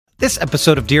This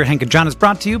episode of Dear Hank and John is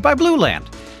brought to you by Blue Land.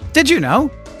 Did you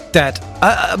know that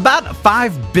about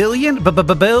 5 billion,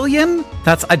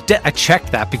 I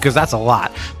checked that because that's a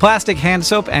lot, plastic hand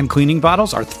soap and cleaning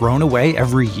bottles are thrown away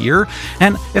every year?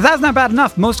 And if that's not bad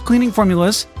enough, most cleaning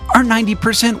formulas are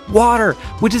 90% water,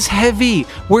 which is heavy.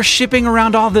 We're shipping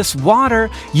around all this water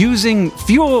using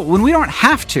fuel when we don't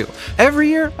have to. Every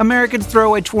year, Americans throw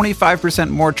away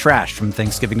 25% more trash from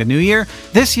Thanksgiving to New Year.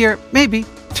 This year, maybe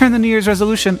turn the New Year's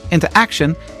resolution into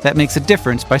action that makes a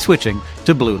difference by switching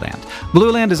to Blue Land.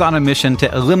 Blue Land is on a mission to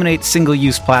eliminate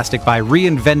single-use plastic by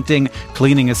reinventing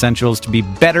cleaning essentials to be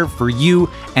better for you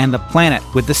and the planet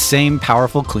with the same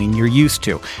powerful clean you're used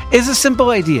to. It's a simple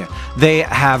idea. They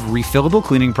have refillable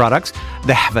cleaning products.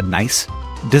 They have a nice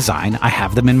design. I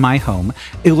have them in my home.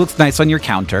 It looks nice on your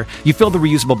counter. You fill the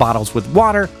reusable bottles with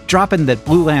water, drop in the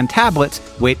Blue Land tablets,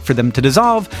 wait for them to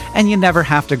dissolve, and you never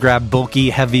have to grab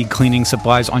bulky, heavy cleaning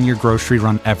supplies on your grocery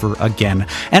run ever again.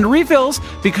 And refills,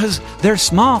 because they're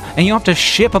small and you don't have to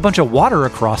ship a bunch of water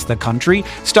across the country,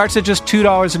 starts at just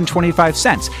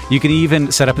 $2.25. You can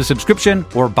even set up a subscription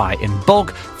or buy in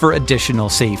bulk for additional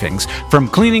savings. From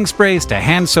cleaning sprays to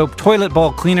hand soap, toilet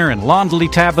bowl cleaner, and laundry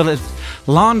tablets,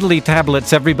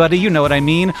 everybody, you know what I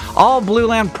mean. All Blue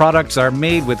Land products are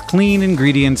made with clean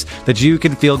ingredients that you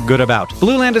can feel good about.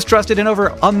 Blue Land is trusted in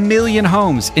over 1 million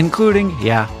homes, including,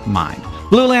 mine.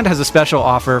 Blue Land has a special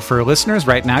offer for listeners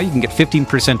right now. You can get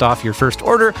 15% off your first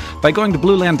order by going to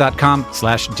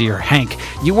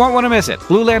blueland.com/dearhank. You won't want to miss it.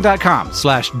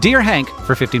 blueland.com/dearhank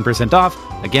for 15% off.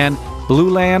 Again,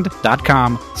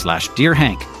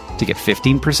 blueland.com/dearhank to get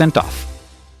 15% off.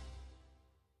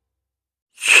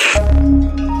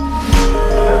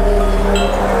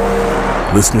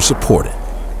 Listener supported.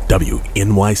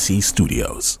 WNYC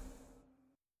Studios.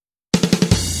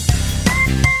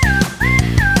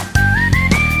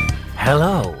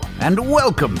 Hello, and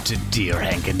welcome to Dear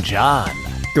Hank and John.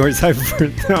 No,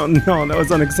 that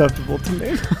was unacceptable to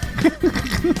me.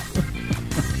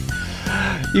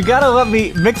 You gotta let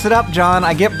me mix it up, John.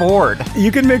 I get bored.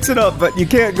 You can mix it up, but you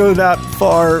can't go that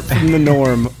far from the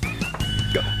norm.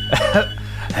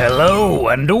 Hello,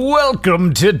 and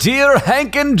welcome to Dear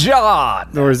Hank and John.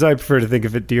 Or as I prefer to think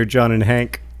of it, Dear John and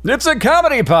Hank. It's a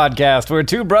comedy podcast where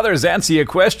two brothers answer your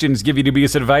questions, give you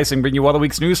dubious advice, and bring you all the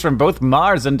week's news from both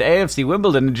Mars and AFC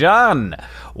Wimbledon. John,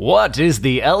 what is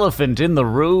the elephant in the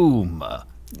room?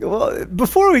 Well,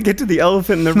 before we get to the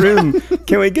elephant in the room,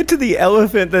 can we get to the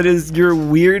elephant that is your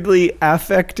weirdly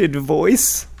affected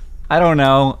voice? I don't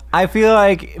know. I feel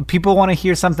like people want to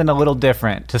hear something a little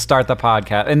different to start the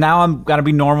podcast. And now I'm going to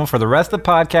be normal for the rest of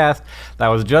the podcast. That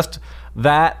was just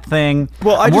that thing.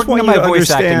 Well, I'm working on my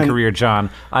voice acting career, John.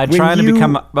 I'm trying to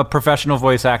become a professional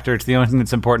voice actor. It's the only thing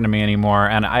that's important to me anymore.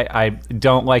 And I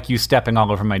don't like you stepping all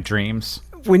over my dreams.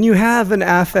 When you have an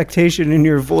affectation in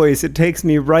your voice, it takes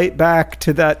me right back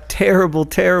to that terrible,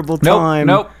 terrible time.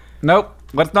 Nope.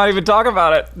 Let's not even talk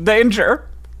about it. Danger.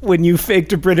 When you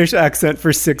faked a British accent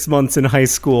for 6 months in high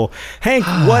school. Hank,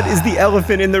 what is the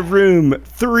elephant in the room?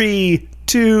 3,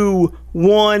 2,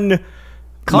 1.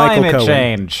 Climate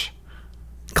change.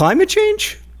 Climate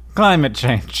change? Climate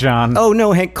change, John. Oh,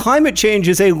 no, Hank. Climate change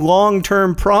is a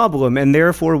long-term problem and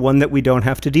therefore one that we don't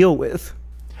have to deal with.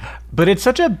 But it's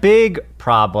such a big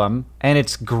problem, and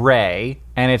it's gray,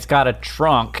 and it's got a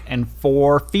trunk and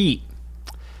 4 feet.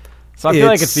 So I feel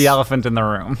like it's the elephant in the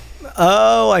room.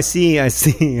 Oh, I see.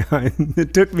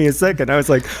 It took me a second. I was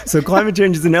like, so climate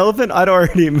change is an elephant? I'd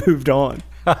already moved on.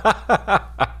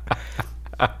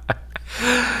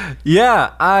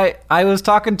 Yeah, I was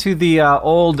talking to the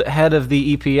old head of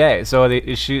the EPA. So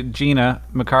Gina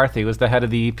McCarthy was the head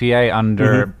of the EPA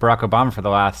under Barack Obama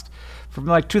from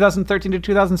like 2013 to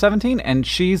 2017. And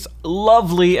she's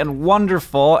lovely and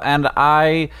wonderful. And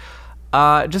I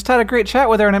just had a great chat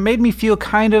with her, and it made me feel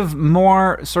kind of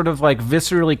more sort of like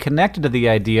viscerally connected to the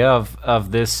idea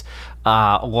of this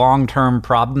long-term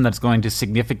problem that's going to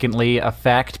significantly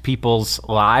affect people's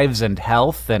lives and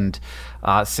health and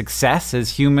success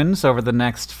as humans over the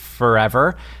next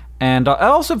forever. And I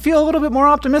also feel a little bit more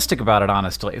optimistic about it,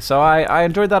 honestly. So I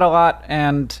enjoyed that a lot,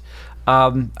 and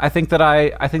I think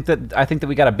that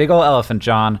we got a big old elephant,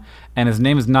 John, and his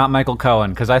name is not Michael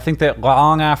Cohen, because I think that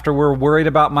long after we're worried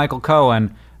about Michael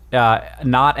Cohen,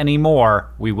 not anymore,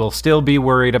 we will still be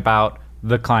worried about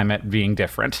the climate being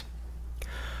different.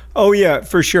 Oh, yeah,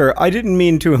 for sure. I didn't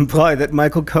mean to imply that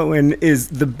Michael Cohen is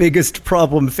the biggest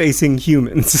problem facing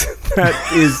humans. That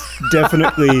is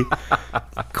definitely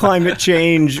climate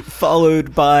change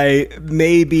followed by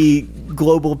maybe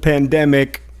global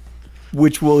pandemic.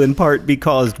 which will in part be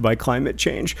caused by climate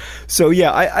change. So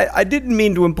yeah, I didn't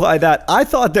mean to imply that. I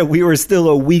thought that we were still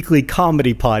a weekly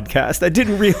comedy podcast. I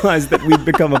didn't realize that we'd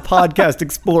become a podcast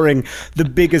exploring the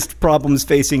biggest problems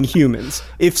facing humans.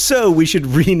 If so, we should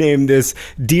rename this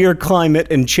Dear Climate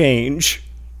and Change.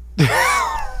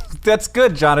 That's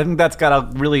good, John. I think that's got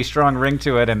a really strong ring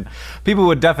to it, and people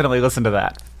would definitely listen to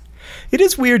that. It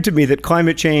is weird to me that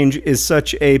climate change is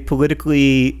such a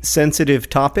politically sensitive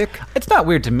topic. It's not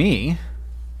weird to me.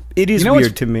 It is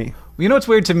weird to me. You know what's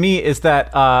weird to me is that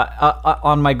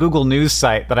on my Google News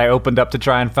site that I opened up to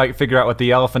try and figure out what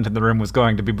the elephant in the room was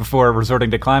going to be before resorting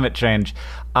to climate change,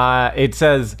 it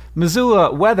says,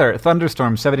 Missoula weather,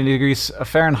 thunderstorm, 70 degrees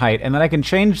Fahrenheit, and then I can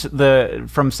change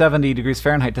from 70 degrees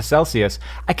Fahrenheit to Celsius.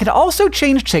 I can also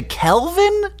change to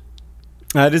Kelvin?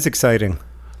 That is exciting.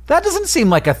 That doesn't seem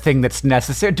like a thing that's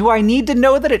necessary. Do I need to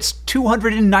know that it's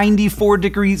 294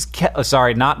 degrees?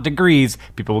 Sorry, not degrees.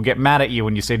 People will get mad at you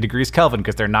when you say degrees Kelvin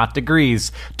because they're not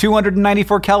degrees.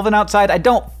 294 Kelvin outside? I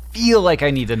don't feel like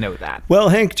I need to know that. Well,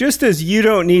 Hank, just as you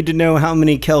don't need to know how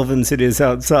many kelvins it is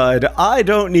outside, I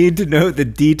don't need to know the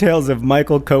details of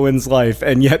Michael Cohen's life,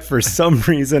 and yet for some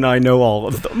reason I know all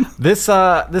of them. This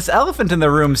elephant in the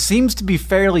room seems to be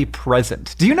fairly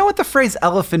present. Do you know what the phrase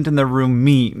elephant in the room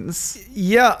means?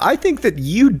 Yeah, I think that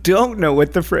you don't know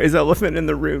what the phrase elephant in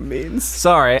the room means.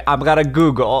 Sorry, I've got to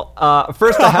Google.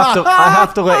 First, I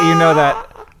have to let you know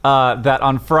that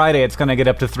on Friday it's going to get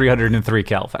up to 303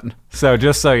 Kelvin. So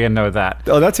just so you know that.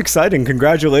 Oh, that's exciting.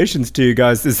 Congratulations to you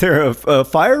guys. Is there a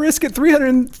fire risk at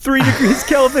 303 degrees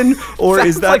Kelvin? Or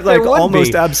is that like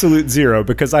almost absolute zero?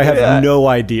 Because I have no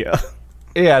idea.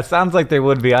 Yeah, sounds like there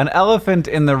would be. An elephant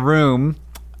in the room,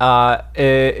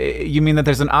 you mean that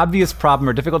there's an obvious problem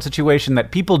or difficult situation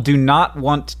that people do not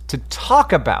want to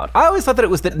talk about? I always thought that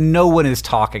it was that no one is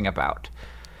talking about.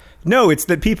 No, it's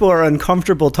that people are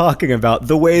uncomfortable talking about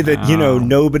the way that,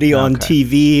 nobody on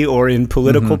TV or in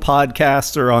political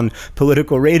podcasts or on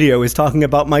political radio is talking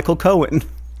about Michael Cohen.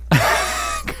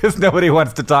 Because nobody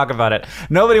wants to talk about it.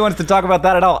 Nobody wants to talk about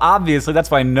that at all. Obviously, that's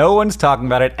why no one's talking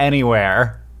about it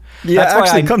anywhere.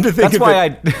 Yeah, come to think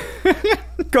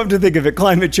of it,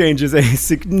 climate change is a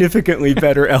significantly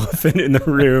better elephant in the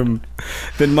room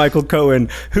than Michael Cohen,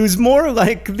 who's more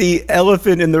like the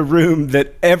elephant in the room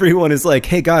that everyone is like,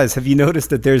 hey guys, have you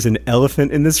noticed that there's an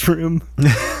elephant in this room?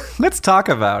 Let's talk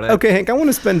about it. Okay, Hank, I want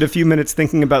to spend a few minutes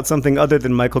thinking about something other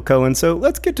than Michael Cohen, so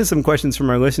let's get to some questions from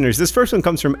our listeners. This first one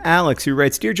comes from Alex, who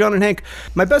writes, Dear John and Hank,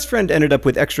 my best friend ended up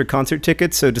with extra concert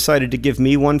tickets, so decided to give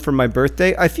me one for my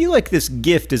birthday. I feel like this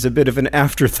gift is a bit of an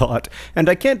afterthought, and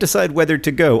I can't decide whether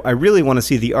to go. I really want to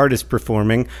see the artist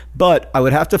performing, but I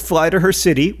would have to fly to her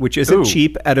city, which isn't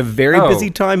cheap, at a very busy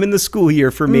time in the school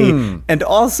year for me, and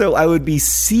also I would be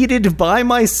seated by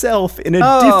myself in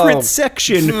a different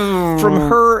section from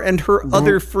her and her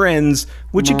other friends,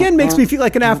 which again makes me feel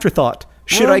like an afterthought.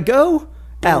 Should I go?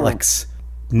 Alex.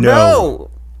 No.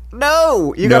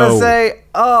 You gotta say,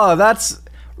 oh, that's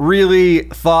really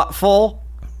thoughtful,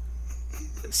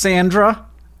 Sandra.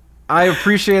 I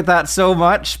appreciate that so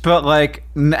much, but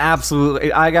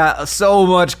absolutely, I got so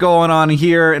much going on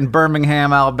here in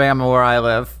Birmingham, Alabama, where I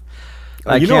live.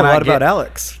 You know a lot about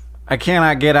Alex. I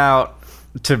cannot get out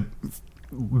to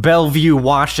Bellevue,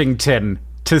 Washington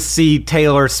to see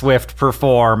Taylor Swift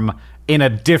perform in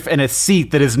a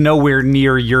seat that is nowhere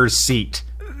near your seat.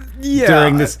 Yeah.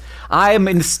 During this, I am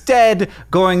instead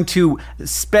going to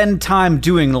spend time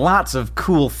doing lots of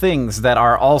cool things that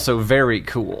are also very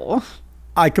cool.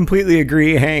 I completely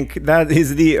agree, Hank. That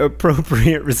is the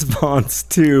appropriate response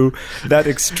to that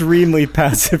extremely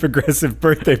passive-aggressive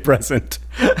birthday present.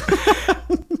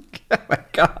 Oh my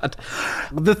God.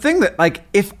 The thing that,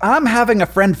 if I'm having a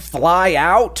friend fly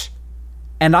out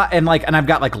and I've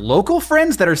got local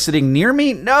friends that are sitting near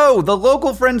me, no, the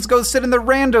local friends go sit in the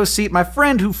rando seat. My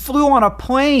friend who flew on a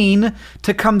plane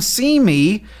to come see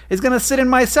me is going to sit in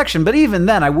my section. But even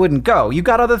then, I wouldn't go. You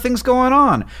got other things going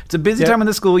on. It's a busy time in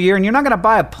the school year, and you're not going to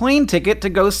buy a plane ticket to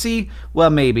go see, well,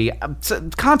 maybe.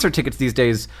 Concert tickets these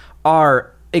days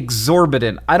are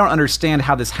exorbitant. I don't understand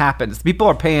how this happens. People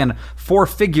are paying 4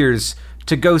 figures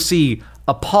to go see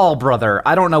a Paul brother.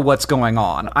 I don't know what's going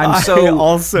on. I'm so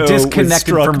also disconnected was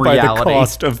struck from by reality. The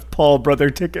cost of Paul brother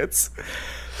tickets.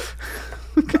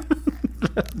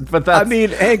 But that's,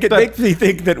 Hank, it makes me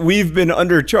think that we've been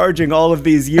undercharging all of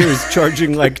these years,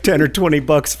 charging $10 or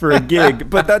 $20 for a gig.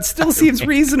 But that still seems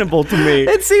reasonable to me.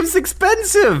 It seems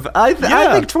expensive. I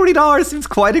think $20 seems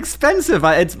quite expensive.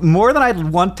 It's more than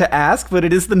I'd want to ask, but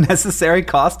it is the necessary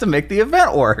cost to make the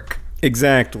event work.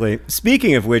 Exactly.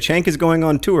 Speaking of which, Hank is going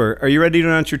on tour. Are you ready to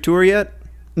announce your tour yet?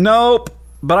 Nope.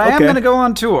 But I am going to go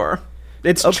on tour.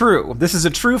 It's true. This is a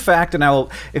true fact, and I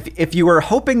will. If you are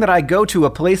hoping that I go to a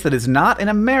place that is not in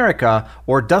America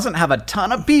or doesn't have a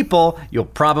ton of people, you'll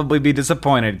probably be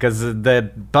disappointed because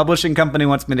the publishing company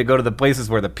wants me to go to the places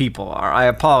where the people are. I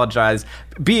apologize.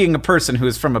 Being a person who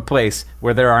is from a place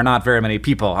where there are not very many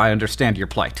people, I understand your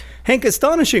plight. Hank,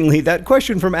 astonishingly, that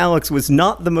question from Alex was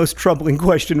not the most troubling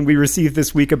question we received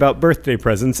this week about birthday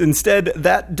presents. Instead,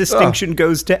 that distinction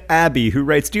goes to Abby, who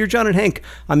writes, Dear John and Hank,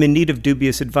 I'm in need of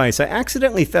dubious advice. I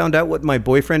accidentally found out what my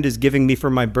boyfriend is giving me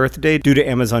for my birthday due to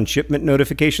Amazon shipment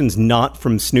notifications, not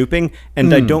from snooping,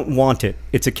 and I don't want it.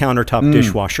 It's a countertop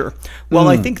dishwasher. While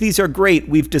I think these are great,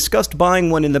 we've discussed buying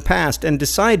one in the past and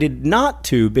decided not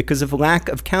to because of lack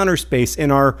of counter space in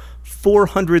our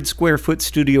 400 square foot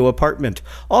studio apartment.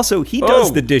 Also, he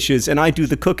does the dishes and I do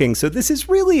the cooking, so this is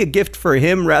really a gift for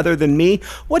him rather than me.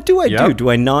 What do I do? Do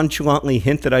I nonchalantly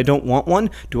hint that I don't want one?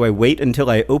 Do I wait until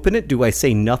I open it? Do I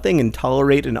say nothing and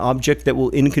tolerate an object that will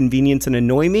inconvenience and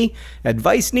annoy me?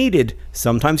 Advice needed,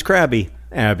 sometimes crabby.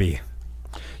 Abby.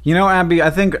 You know, Abby, I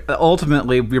think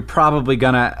ultimately you're probably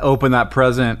gonna open that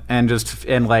present and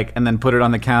then put it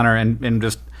on the counter and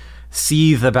just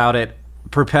seethe about it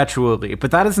perpetually.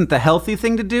 But that isn't the healthy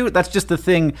thing to do. That's just the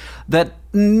thing that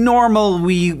normal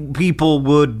people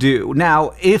would do.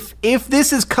 Now, if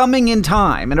this is coming in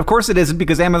time, and of course it isn't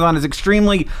because Amazon is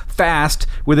extremely fast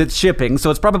with its shipping, so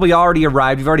it's probably already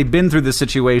arrived. You've already been through this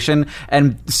situation,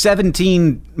 and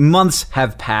 17 months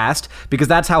have passed because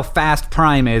that's how fast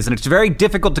Prime is, and it's very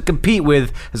difficult to compete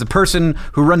with as a person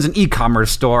who runs an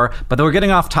e-commerce store. But we're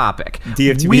getting off topic.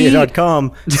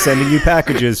 DFTBA.com sending you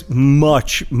packages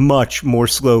much, much more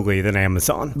slowly than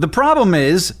Amazon. The problem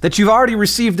is that you've already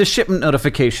received the shipment notification.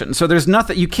 So there's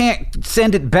nothing, you can't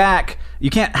send it back.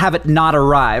 You can't have it not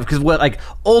arrive because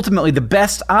ultimately the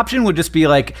best option would just be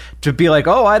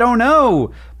oh, I don't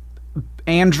know,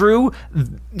 Andrew,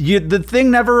 the thing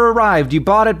never arrived. You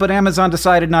bought it, but Amazon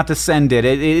decided not to send it.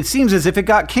 It seems as if it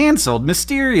got canceled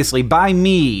mysteriously by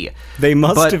me. They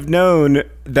must have known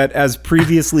that, as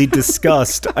previously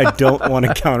discussed, I don't want a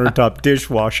countertop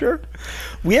dishwasher.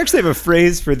 We actually have a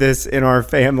phrase for this in our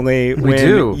family.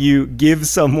 When you give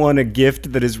someone a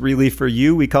gift that is really for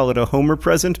you, we call it a Homer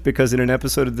present, because in an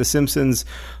episode of The Simpsons,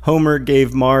 Homer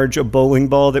gave Marge a bowling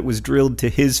ball that was drilled to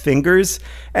his fingers.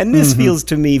 And this feels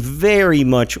to me very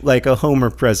much like a Homer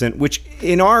present, which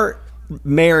in our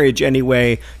marriage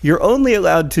anyway, you're only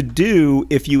allowed to do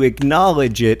if you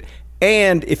acknowledge it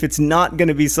and if it's not going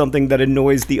to be something that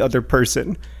annoys the other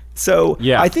person. So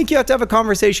I think you have to have a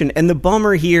conversation. And the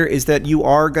bummer here is that you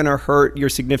are going to hurt your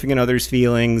significant other's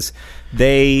feelings.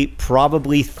 They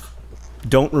probably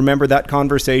don't remember that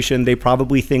conversation. They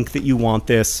probably think that you want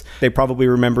this. They probably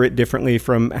remember it differently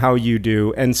from how you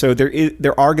do. And so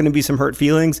there are going to be some hurt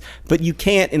feelings, but you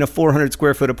can't in a 400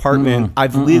 square foot apartment.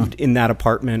 I've lived in that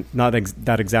apartment, not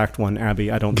that exact one, Abby,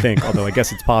 I don't think, although I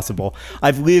guess it's possible.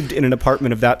 I've lived in an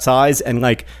apartment of that size, and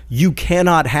you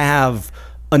cannot have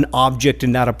an object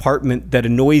in that apartment that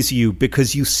annoys you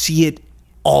because you see it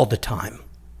all the time.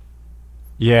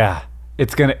 Yeah.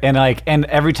 It's gonna and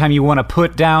every time you want to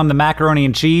put down the macaroni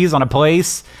and cheese on a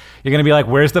place, you're gonna be like,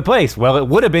 "Where's the place?" Well, it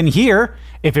would have been here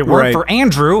if it weren't for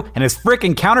Andrew and his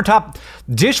freaking countertop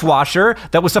dishwasher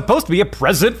that was supposed to be a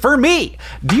present for me.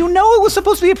 Do you know it was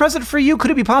supposed to be a present for you?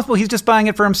 Could it be possible he's just buying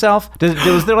it for himself?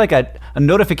 Was there a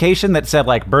notification that said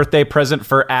birthday present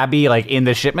for Abby in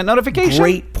the shipment notification?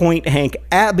 Great point, Hank.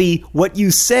 Abby, what you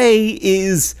say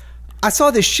is, I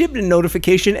saw this shipment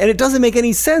notification and it doesn't make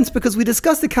any sense because we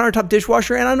discussed the countertop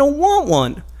dishwasher and I don't want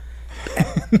one.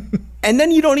 And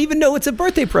then you don't even know it's a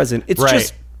birthday present. It's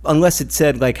just, unless it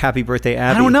said happy birthday,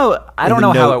 Abby. I don't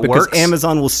know how it works. Because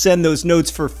Amazon will send those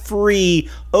notes for free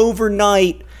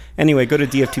overnight. Anyway, go to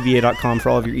DFTBA.com for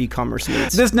all of your e-commerce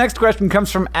needs. This next question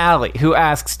comes from Allie, who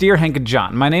asks, Dear Hank and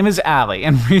John, my name is Allie,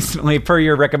 and recently, per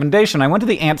your recommendation, I went to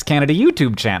the Ants Canada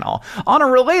YouTube channel. On a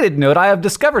related note, I have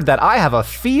discovered that I have a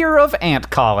fear of ant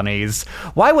colonies.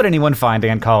 Why would anyone find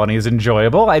ant colonies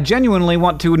enjoyable? I genuinely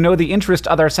want to know the interest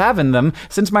others have in them,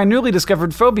 since my newly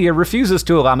discovered phobia refuses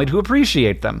to allow me to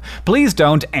appreciate them. Please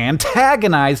don't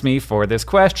antagonize me for this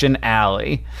question,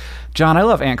 Allie. John, I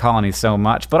love ant colonies so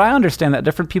much, but I understand that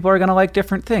different people are going to like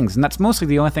different things, and that's mostly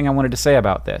the only thing I wanted to say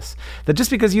about this. That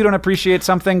just because you don't appreciate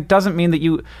something doesn't mean that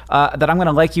that I'm going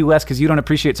to like you less because you don't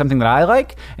appreciate something that I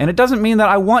like, and it doesn't mean that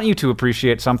I want you to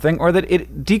appreciate something or that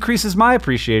it decreases my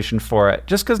appreciation for it,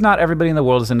 just because not everybody in the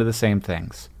world is into the same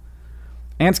things.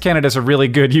 Ants Canada is a really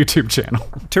good YouTube channel.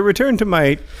 To return to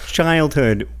my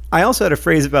childhood, I also had a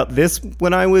phrase about this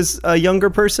when I was a younger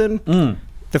person.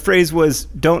 The phrase was,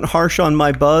 "Don't harsh on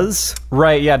my buzz."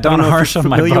 Right, yeah, don't harsh on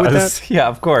my familiar with buzz. that? Yeah,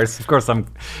 of course that's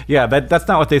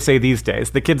not what they say these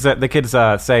days. The kids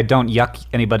say, don't yuck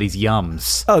anybody's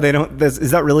yums. Oh, they don't.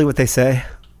 Is that really what they say?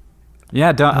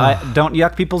 Yeah, don't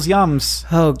yuck people's yums.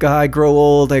 Oh, God, I grow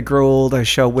old, I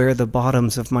shall wear the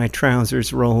bottoms of my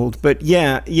trousers rolled. But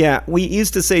yeah, we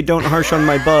used to say don't harsh on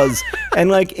my buzz. And,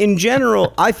 like, in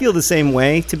general, I feel the same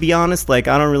way, to be honest. Like,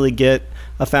 I don't really get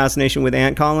a fascination with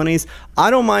ant colonies. I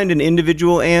don't mind an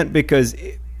individual ant because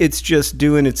it's just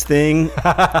doing its thing.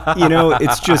 You know,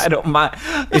 it's just... I don't mind.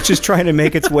 It's just trying to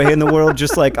make its way in the world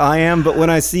just like I am. But when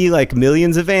I see, like,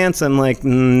 millions of ants, I'm like,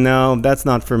 no, that's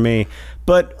not for me.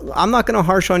 But I'm not going to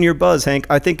harsh on your buzz, Hank.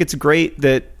 I think it's great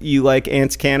that you like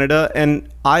Ants Canada, and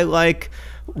I like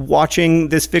watching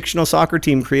this fictional soccer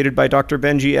team created by Dr.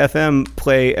 Benji FM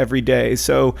play every day.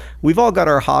 So we've all got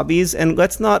our hobbies, and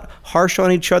let's not harsh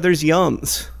on each other's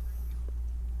yums.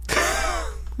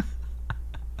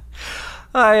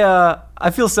 I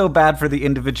feel so bad for the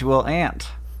individual ant.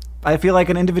 I feel like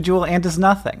an individual ant is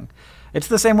nothing. It's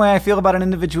the same way I feel about an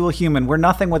individual human. We're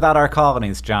nothing without our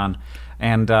colonies, John.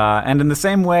 And in the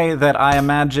same way that I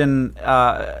imagine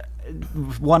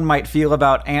one might feel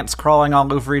about ants crawling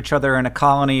all over each other in a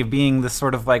colony being this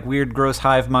sort of like weird, gross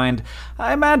hive mind,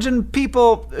 I imagine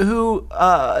people who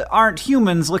aren't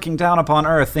humans looking down upon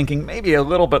Earth thinking maybe a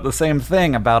little bit the same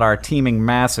thing about our teeming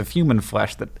mass of human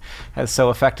flesh that has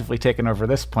so effectively taken over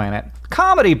this planet.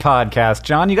 Comedy podcast,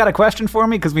 John. You got a question for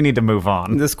me? Because we need to move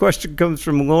on. This question comes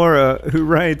from Laura, who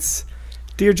writes...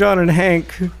 Dear John and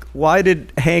Hank, why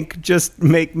did Hank just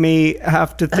make me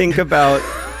have to think about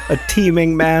a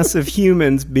teeming mass of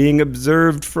humans being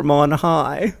observed from on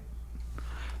high?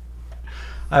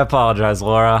 I apologize,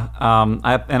 Laura.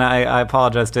 I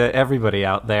apologize to everybody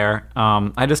out there.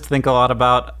 I just think a lot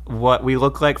about what we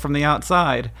look like from the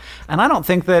outside. And I don't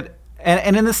think that...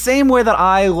 And in the same way that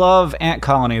I love ant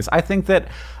colonies, I think that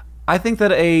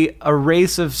a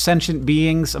race of sentient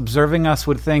beings observing us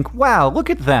would think, wow, look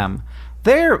at them.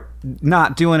 They're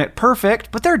not doing it perfect,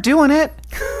 but they're doing it.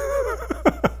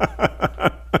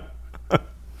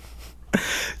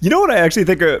 You know what I actually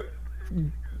think a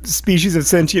species of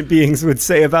sentient beings would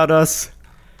say about us?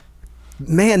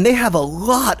 Man, they have a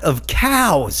lot of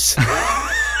cows.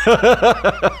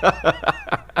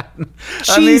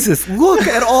 Jesus, look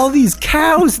at all these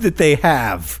cows that they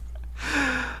have.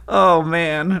 Oh,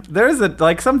 man. There's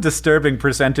some disturbing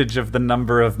percentage of the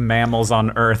number of mammals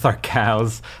on Earth are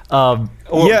cows.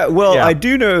 I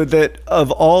do know that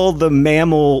of all the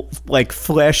mammal,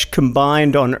 flesh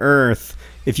combined on Earth,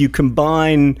 if you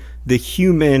combine the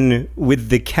human with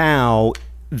the cow,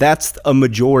 that's a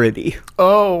majority.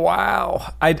 Oh,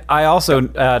 wow. I also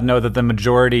know that the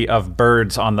majority of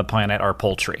birds on the planet are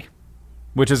poultry,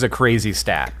 which is a crazy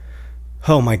stat.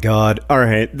 Oh my God. All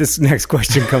right. This next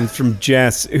question comes from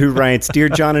Jess, who writes, Dear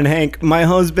John and Hank, my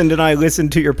husband and I listen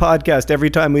to your podcast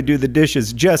every time we do the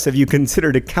dishes. Jess, have you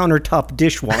considered a countertop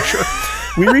dishwasher?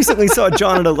 We recently saw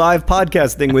John at a live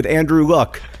podcast thing with Andrew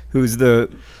Luck, who's the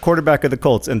quarterback of the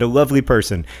Colts and a lovely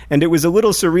person. And it was a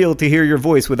little surreal to hear your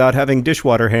voice without having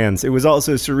dishwater hands. It was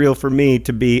also surreal for me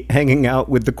to be hanging out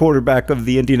with the quarterback of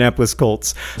the Indianapolis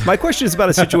Colts. My question is about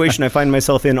a situation I find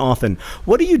myself in often.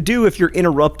 What do you do if you're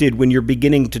interrupted when you're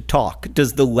beginning to talk?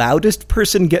 Does the loudest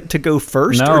person get to go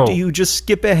first? No. Or do you just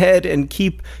skip ahead and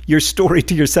keep your story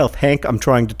to yourself? Hank, I'm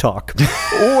trying to talk.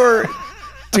 Or...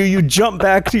 do you jump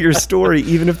back to your story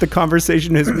even if the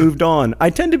conversation has moved on? I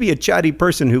tend to be a chatty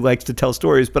person who likes to tell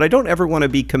stories, but I don't ever want to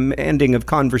be commanding of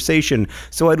conversation,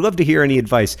 so I'd love to hear any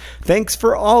advice. Thanks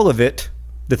for all of it.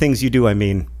 The things you do, I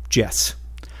mean. Jess.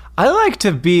 I like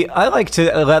to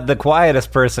let the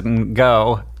quietest person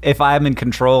go if I'm in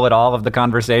control at all of the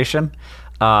conversation.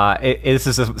 This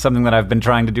is something that I've been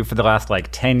trying to do for the last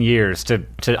 10 years to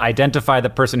identify the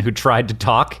person who tried to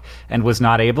talk and was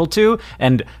not able to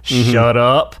and shut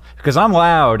up, because I'm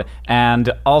loud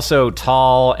and also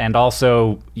tall and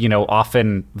also,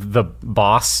 often the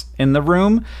boss in the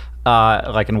room,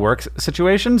 in work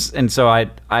situations. And so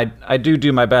I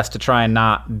do my best to try and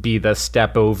not be the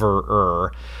step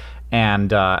over-er.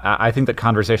 And I think that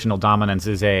conversational dominance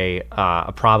is a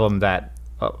problem that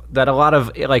a lot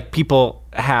of people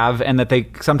have, and that they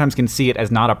sometimes can see it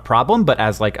as not a problem, but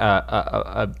as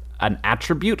an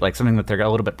attribute, something that they're a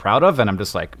little bit proud of. And I'm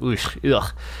just like,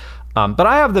 ugh. But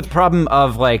I have the problem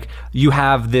of you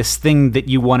have this thing that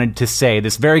you wanted to say,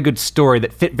 this very good story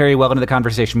that fit very well into the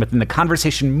conversation, but then the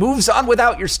conversation moves on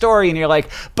without your story, and you're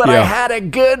like, but yeah. I had a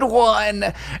good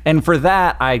one. And for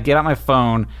that, I get out my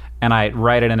phone and I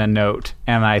write it in a note,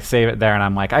 and I save it there, and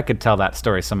I'm like, I could tell that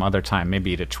story some other time,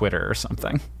 maybe to Twitter or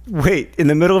something. Wait, in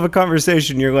the middle of a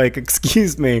conversation, you're like,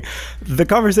 excuse me, the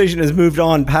conversation has moved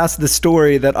on past the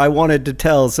story that I wanted to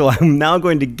tell, so I'm now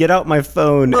going to get out my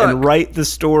phone and write the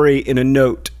story in a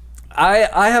note.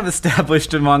 I have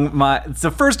established among my...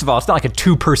 So first of all, it's not like a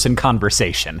two-person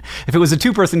conversation. If it was a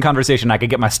two-person conversation, I could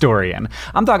get my story in.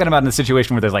 I'm talking about in a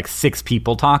situation where there's like 6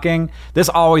 people talking. This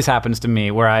always happens to me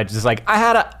where I just like, I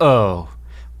had a...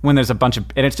 when there's a bunch of...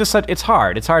 And it's just such... It's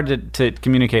hard. It's hard to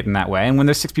communicate in that way. And when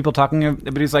there's 6 people talking,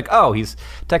 everybody's like, he's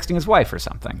texting his wife or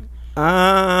something.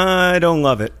 I don't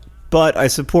love it. But I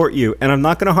support you, and I'm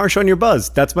not going to harsh on your buzz.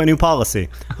 That's my new policy.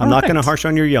 I'm not going to harsh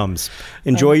on your yums.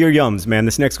 Enjoy your yums, man.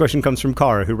 This next question comes from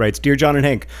Cara, who writes, Dear John and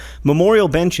Hank, memorial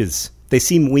benches, they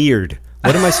seem weird.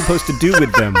 What am I supposed to do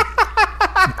with them?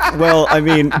 Well, I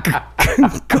mean,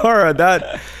 Cara,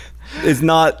 that is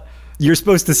not... You're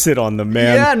supposed to sit on them,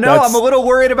 man. Yeah, no, I'm a little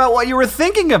worried about what you were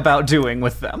thinking about doing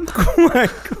with them. Oh my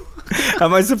God.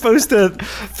 Am I supposed to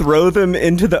throw them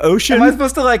into the ocean? Am I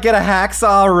supposed to like get a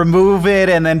hacksaw, remove it,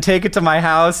 and then take it to my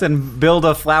house and build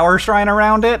a flower shrine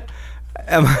around it?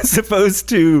 Am I supposed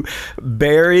to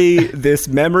bury this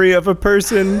memory of a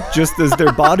person just as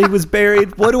their body was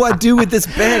buried? What do I do with this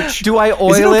bench? Do I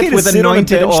oil it with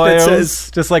anointed oils?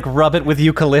 Just like rub it with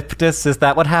eucalyptus? Is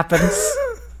that what happens?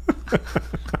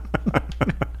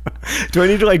 Do I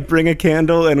need to like bring a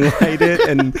candle and light it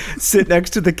and sit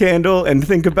next to the candle and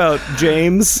think about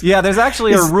James? Yeah, there's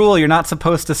actually a rule. You're not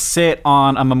supposed to sit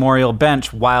on a memorial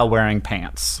bench while wearing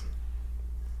pants.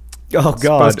 Oh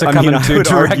God! Supposed to come into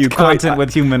direct contact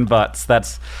with human butts.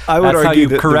 That's how you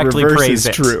correctly phrase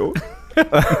it. True.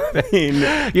 I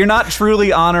mean, you're not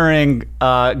truly honoring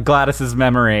Gladys's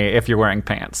memory if you're wearing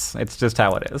pants. It's just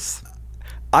how it is.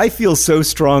 I feel so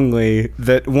strongly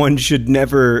that one should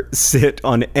never sit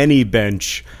on any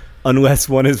bench unless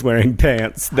one is wearing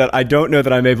pants that I don't know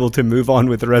that I'm able to move on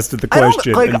with the rest of the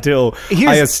question until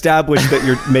I essablish that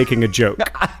you're making a joke.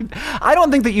 I don't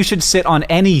think that you should sit on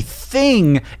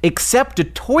anything except a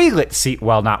toilet seat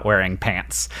while not wearing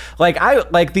pants.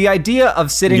 Like the idea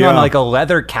of sitting on like a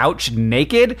leather couch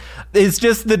naked is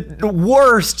just the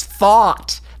worst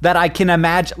thought that I can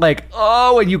imagine.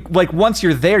 And you like once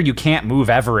you're there, you can't move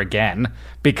ever again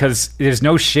because there's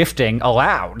no shifting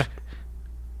allowed.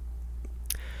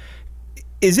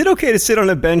 Is it okay to sit on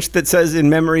a bench that says, in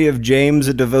memory of James,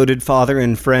 a devoted father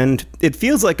and friend? It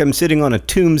feels like I'm sitting on a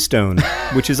tombstone,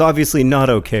 which is obviously not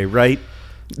okay, right?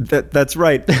 That's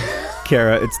right,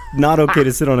 Kara. It's not okay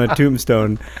to sit on a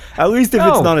tombstone. At least if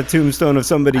it's not a tombstone of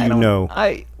somebody you know.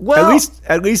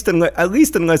 At least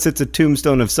unless it's a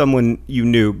tombstone of someone you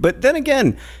knew. But then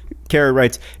again, Kara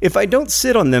writes, if I don't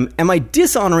sit on them, am I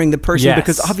dishonoring the person? Yes.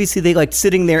 Because obviously they liked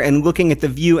sitting there and looking at the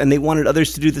view and they wanted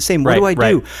others to do the same. What do I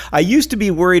do? I used to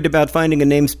be worried about finding a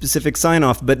name-specific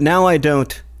sign-off, but now I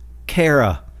don't.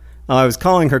 Kara. I was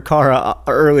calling her Cara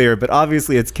earlier, but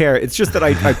obviously it's Kara. It's just that I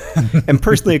am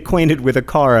personally acquainted with a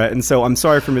Cara, and so I'm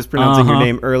sorry for mispronouncing your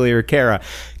name earlier, Kara.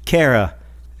 Kara,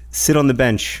 sit on the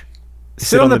bench.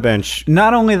 Sit on the bench.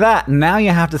 Not only that, now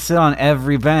you have to sit on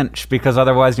every bench because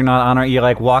otherwise you're not honoring. You're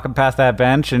like walking past that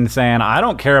bench and saying, "I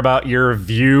don't care about your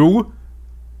view."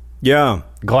 Yeah,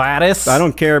 Gladys. I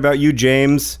don't care about you,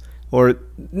 James. Or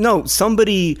no,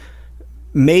 somebody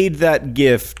made that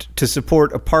gift to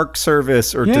support a park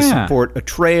service or to support a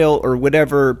trail or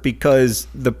whatever because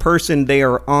the person they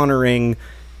are honoring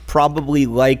probably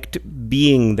liked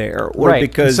being there, or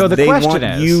because they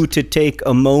want you to take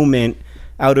a moment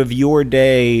out of your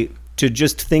day to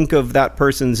just think of that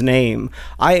person's name.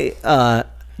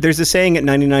 There's a saying at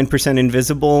 99%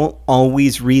 Invisible,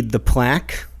 always read the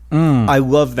plaque. I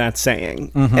love that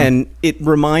saying. And it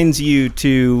reminds you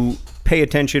to pay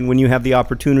attention when you have the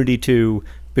opportunity to,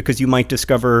 because you might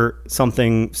discover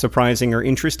something surprising or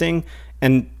interesting.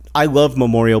 And I love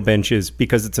memorial benches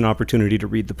because it's an opportunity to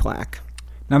read the plaque.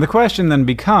 Now the question then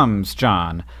becomes,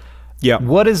 John,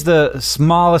 what is the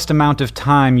smallest amount of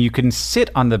time you can sit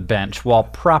on the bench while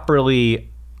properly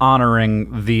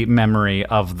honoring the memory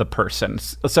of the person?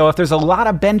 So if there's a lot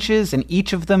of benches and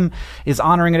each of them is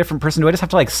honoring a different person, do I just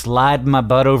have to like slide my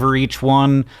butt over each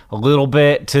one a little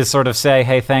bit to sort of say,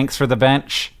 hey, thanks for the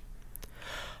bench?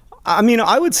 I mean,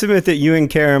 I would submit that you and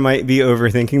Kara might be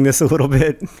overthinking this a little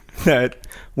bit, that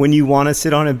when you want to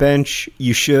sit on a bench,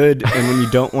 you should, and when you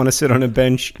don't want to sit on a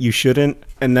bench, you shouldn't,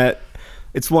 and that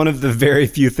it's one of the very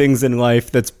few things in life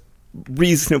that's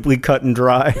reasonably cut and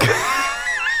dry.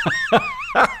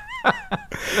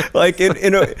 Like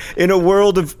in a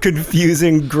world of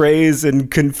confusing grays and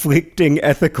conflicting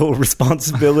ethical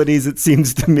responsibilities, it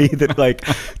seems to me that like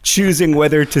choosing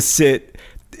whether to sit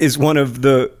is one of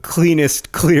the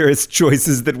cleanest, clearest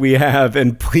choices that we have,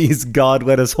 and please, God,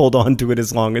 let us hold on to it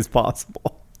as long as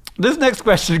possible. This next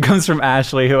question comes from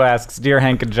Ashley, who asks, Dear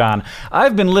Hank and John,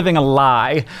 I've been living a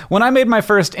lie. When I made my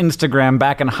first Instagram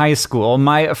back in high school,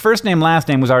 my first name, last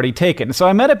name was already taken. So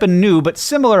I made up a new but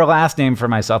similar last name for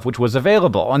myself, which was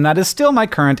available. And that is still my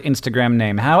current Instagram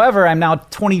name. However, I'm now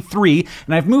 23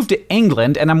 and I've moved to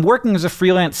England and I'm working as a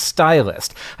freelance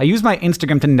stylist. I use my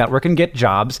Instagram to network and get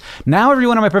jobs. Now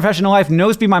everyone in my professional life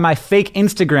knows me by my fake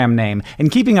Instagram name.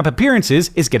 And keeping up appearances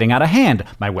is getting out of hand.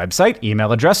 My website,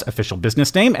 email address, official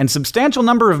business name, and substantial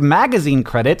number of magazine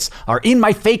credits are in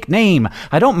my fake name.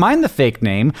 I don't mind the fake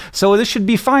name, so this should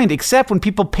be fine, except when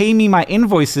people pay me my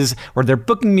invoices or they're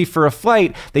booking me for a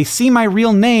flight, they see my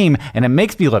real name and it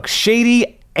makes me look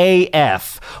shady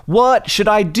AF. What should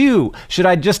I do? Should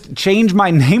I just change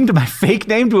my name to my fake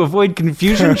name to avoid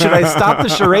confusion? Should I stop the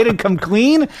charade and come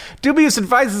clean? Dubious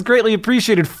advice is greatly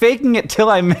appreciated. Faking it till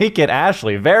I make it.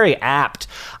 Ashley, very apt.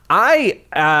 I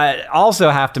also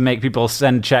have to make people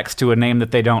send checks to a name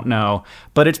that they don't know,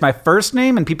 but it's my first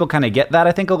name, and people kind of get that,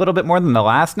 I think, a little bit more than the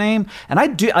last name. And I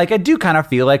do kind of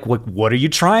feel like, what are you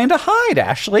trying to hide,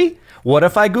 Ashley? What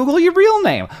if I Google your real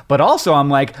name? But also I'm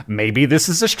like, maybe this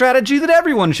is a strategy that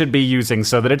everyone should be using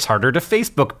so that it's harder to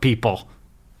Facebook people.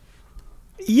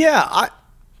 Yeah,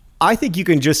 I think you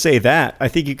can just say that. I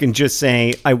think you can just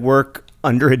say, I work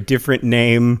under a different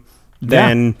name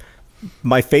than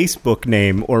my Facebook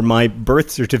name or my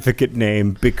birth certificate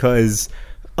name because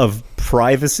of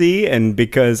privacy and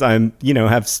because I'm,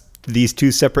 have these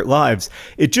two separate lives.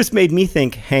 It just made me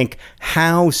think, Hank,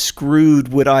 how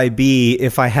screwed would I be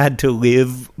if I had to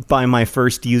live by my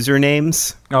first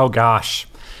usernames? Oh, gosh.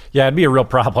 Yeah, it'd be a real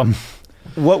problem.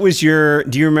 What was do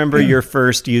you remember your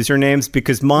first usernames?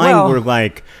 Because mine were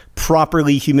like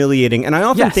properly humiliating. And I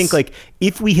often think like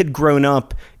if we had grown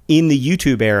up in the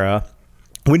YouTube era,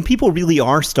 when people really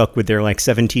are stuck with their like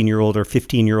 17-year-old or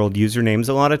 15-year-old usernames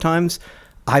a lot of times,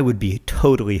 I would be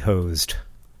totally hosed.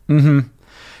 Mm-hmm.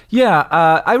 Yeah,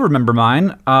 I remember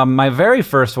mine. My very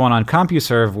first one on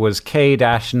CompuServe was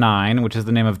K-9, which is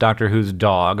the name of Doctor Who's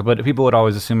dog, but people would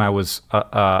always assume I was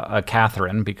a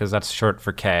Catherine because that's short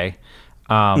for K.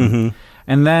 And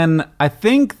then I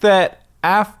think that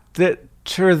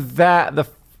after that, the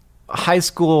high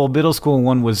school, middle school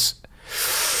one was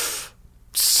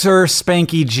Sir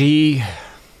Spanky G.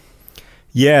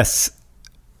 Yes.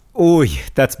 Oh,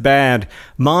 that's bad.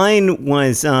 Mine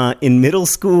was in middle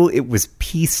school. It was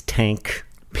Peace Tank.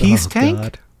 Peace Tank?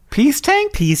 God. Peace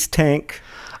Tank? Peace Tank.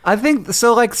 I think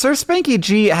so. Like Sir Spanky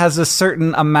G has a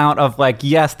certain amount of like,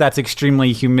 yes, that's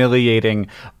extremely humiliating,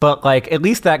 but like at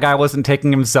least that guy wasn't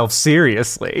taking himself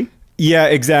seriously. Yeah,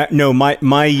 exactly. No, my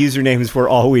usernames were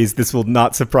always, this will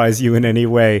not surprise you in any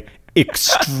way,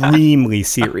 extremely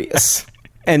serious.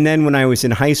 And then when I was in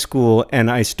high school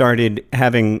and I started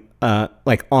having an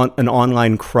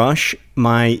online crush,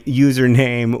 my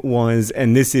username was,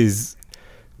 and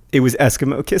it was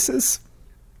Eskimo Kisses.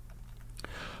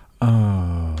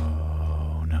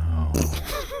 Oh, no.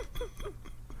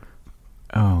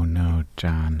 Oh, no,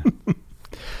 John.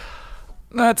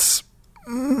 That's...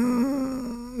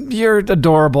 you're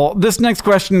adorable. This next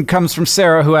question comes from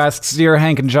Sarah, who asks, Dear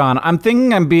Hank and John, I'm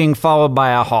thinking I'm being followed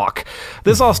by a hawk.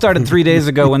 This all started 3 days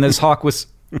ago when this hawk was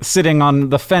sitting on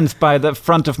the fence by the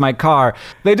front of my car.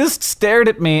 They just stared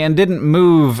at me and didn't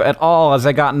move at all as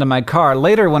I got into my car.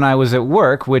 Later, when I was at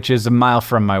work, which is a mile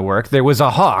from my work, there was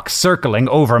a hawk circling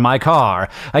over my car.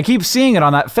 I keep seeing it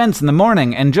on that fence in the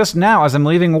morning, and just now as I'm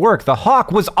leaving work, the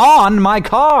hawk was on my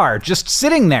car, just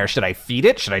sitting there. Should I feed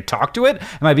it? Should I talk to it?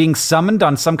 Am I being summoned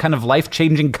on some kind of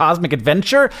life-changing cosmic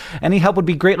adventure? Any help would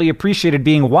be greatly appreciated.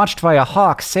 Being watched by a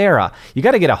hawk. Sarah, you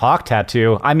gotta get a hawk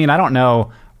tattoo. I mean, I don't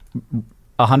know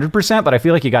 100%, but I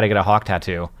feel like you got to get a hawk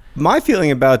tattoo. My feeling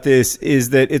about this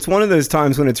is that it's one of those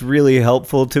times when it's really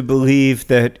helpful to believe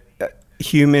that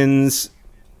humans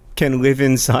can live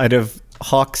inside of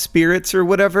hawk spirits or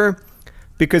whatever,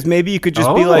 because maybe you could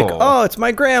just be like, oh, it's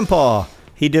my grandpa.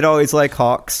 He did always like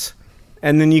hawks.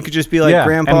 And then you could just be like,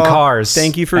 Grandpa, and cars,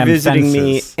 thank you for visiting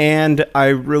me, and I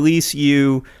release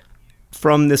you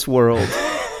from this world.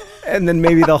 And then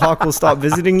maybe the hawk will stop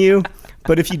visiting you.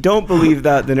 But if you don't believe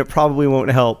that, then it probably won't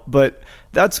help. But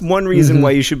that's one reason why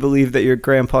you should believe that your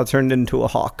grandpa turned into a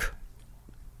hawk.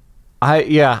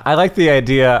 I like the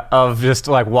idea of just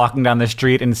like walking down the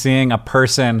street and seeing a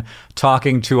person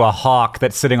talking to a hawk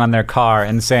that's sitting on their car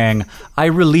and saying, I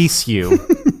release you.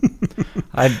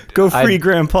 Go free,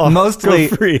 Grandpa. Mostly,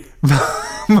 go free.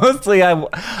 Mostly,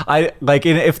 I like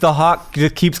if the hawk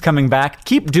just keeps coming back,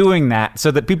 keep doing that so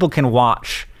that people can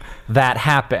watch. that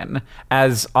happen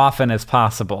as often as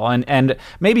possible. And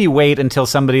maybe wait until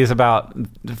somebody is about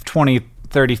 20,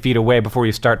 30 feet away before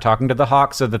you start talking to the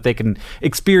hawk so that they can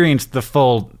experience the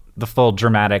full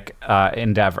dramatic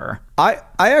endeavor. I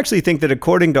actually think that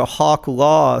according to hawk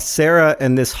law, Sarah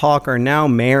and this hawk are now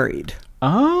married.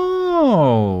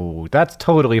 Oh, that's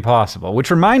totally possible.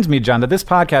 Which reminds me, John, that this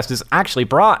podcast is actually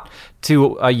brought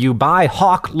to you by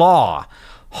Hawk Law.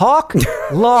 Hawk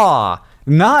Law,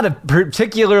 not a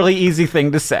particularly easy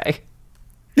thing to say.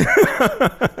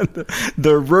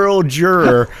 The rural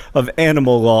juror of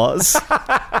animal laws.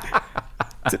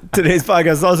 Today's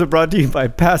podcast is also brought to you by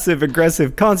Passive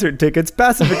Aggressive Concert Tickets.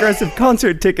 Passive Aggressive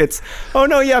Concert Tickets. Oh,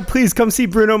 no, yeah, please come see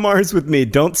Bruno Mars with me.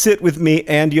 Don't sit with me,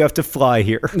 and you have to fly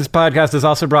here. This podcast is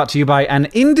also brought to you by an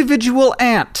individual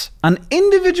ant. An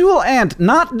individual ant,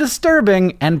 not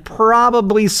disturbing and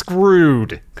probably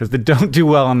screwed, because they don't do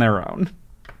well on their own.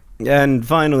 And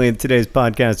finally, today's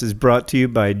podcast is brought to you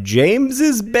by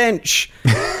James's Bench.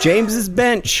 James's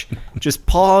Bench. Just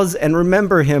pause and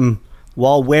remember him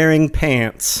while wearing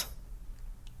pants.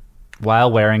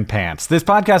 While wearing pants. This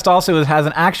podcast also has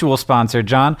an actual sponsor,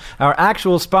 John. Our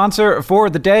actual sponsor for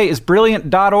the day is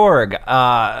Brilliant.org.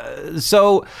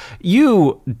 So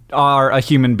you are a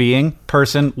human being,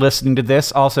 person listening to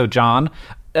this, also John.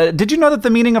 Did you know that the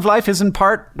meaning of life is in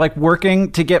part like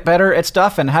working to get better at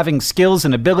stuff and having skills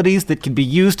and abilities that can be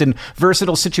used in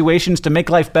versatile situations to make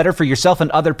life better for yourself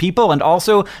and other people, and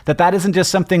also that isn't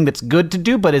just something that's good to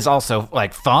do but is also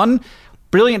like fun?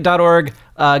 Brilliant.org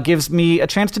gives me a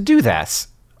chance to do this.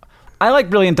 I like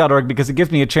Brilliant.org because it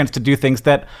gives me a chance to do things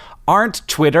that aren't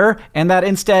Twitter, and that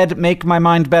instead make my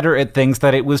mind better at things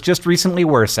that it was just recently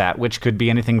worse at, which could be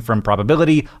anything from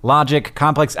probability, logic,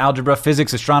 complex algebra,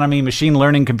 physics, astronomy, machine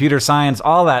learning, computer science,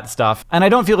 all that stuff. And I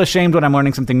don't feel ashamed when I'm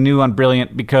learning something new on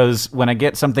Brilliant, because when I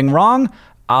get something wrong,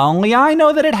 only I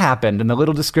know that it happened, and the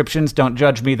little descriptions don't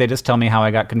judge me, they just tell me how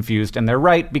I got confused, and they're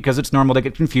right, because it's normal to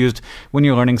get confused when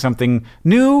you're learning something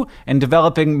new and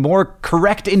developing more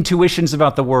correct intuitions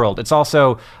about the world. It's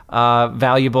also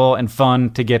valuable and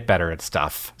fun to get better at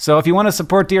stuff. So if you want to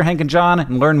support Dear Hank and John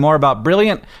and learn more about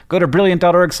Brilliant, go to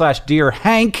brilliant.org/Dear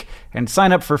Hank and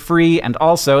sign up for free, and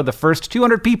also the first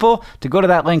 200 people to go to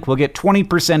that link will get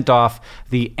 20% off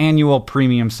the annual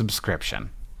premium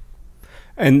subscription.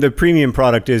 And the premium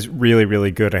product is really,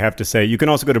 really good, I have to say. You can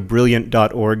also go to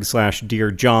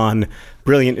brilliant.org/DearJohn.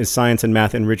 Brilliant is science and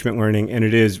math enrichment learning, and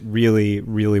it is really,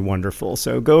 really wonderful.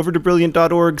 So go over to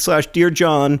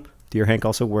brilliant.org/DearJohn. Dear Hank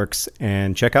also works,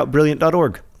 and check out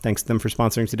brilliant.org. Thanks to them for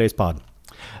sponsoring today's pod.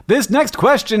 This next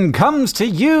question comes to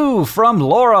you from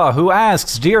Laura, who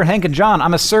asks, Dear Hank and John,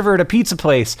 I'm a server at a pizza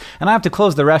place, and I have to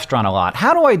close the restaurant a lot.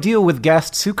 How do I deal with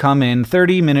guests who come in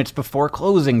 30 minutes before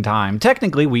closing time?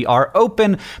 Technically, we are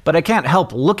open, but I can't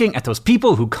help looking at those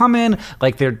people who come in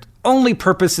like their only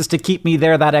purpose is to keep me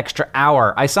there that extra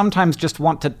hour. I sometimes just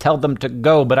want to tell them to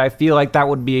go, but I feel like that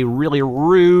would be really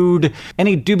rude.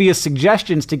 Any dubious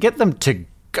suggestions to get them to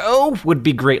go would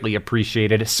be greatly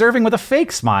appreciated. Serving with a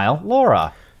fake smile,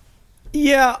 Laura.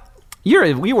 Yeah.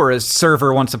 We were a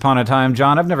server once upon a time,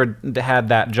 John. I've never had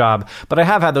that job, but I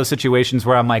have had those situations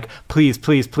where I'm like, please,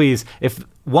 please, please, if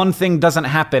one thing doesn't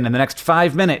happen in the next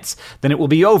 5 minutes, then it will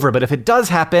be over. But if it does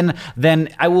happen, then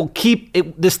I will keep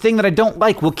it, this thing that I don't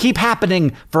like will keep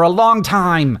happening for a long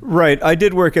time. Right. I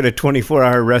did work at a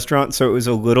 24-hour restaurant, so it was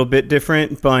a little bit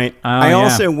different, but I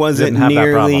also wasn't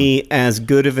nearly as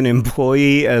good of an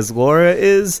employee as Laura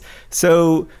is.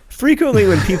 So frequently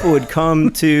when people would come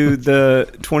to the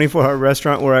 24-hour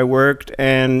restaurant where I worked,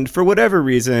 and for whatever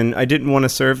reason I didn't want to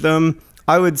serve them,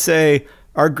 I would say,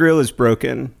 our grill is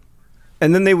broken.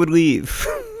 And then they would leave.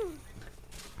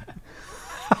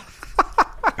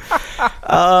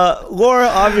 Laura,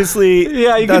 obviously...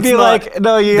 Yeah, you could be like,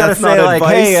 no, you gotta say like,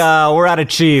 advice. Hey, we're out of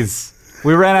cheese.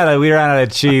 We ran out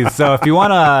of cheese. So if you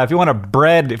want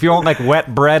like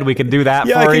wet bread, we can do that for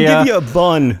you. Yeah, I can give you a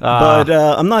bun, but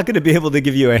I'm not going to be able to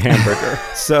give you a hamburger.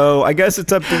 So I guess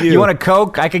it's up to you. You want a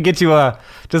Coke? I could get you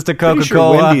just a Coca-Cola.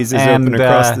 Sure Wendy's is open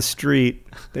across the street.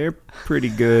 They're pretty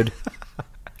good.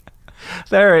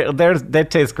 They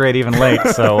taste great even late.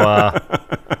 So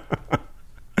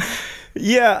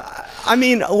yeah, I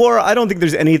mean, Laura, I don't think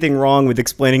there's anything wrong with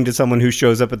explaining to someone who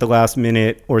shows up at the last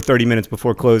minute or 30 minutes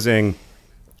before closing,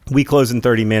 we close in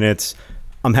 30 minutes.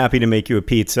 I'm happy to make you a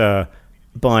pizza,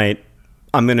 but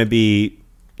I'm going to be,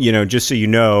 just so you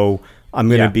know, I'm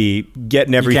going to be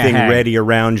getting everything ready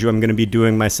around you. I'm going to be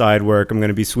doing my side work. I'm going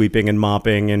to be sweeping and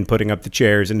mopping and putting up the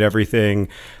chairs and everything.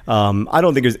 I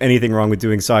don't think there's anything wrong with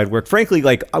doing side work. Frankly,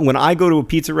 like when I go to a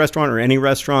pizza restaurant or any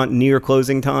restaurant near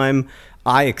closing time,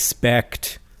 I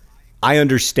expect I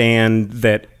understand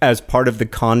that as part of the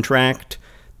contract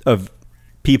of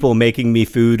people making me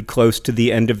food close to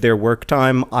the end of their work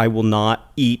time, I will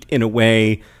not eat in a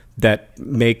way that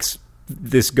makes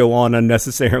this go on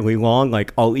unnecessarily long.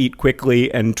 Like, I'll eat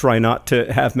quickly and try not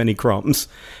to have many crumbs.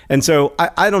 And so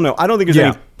I don't know. I don't think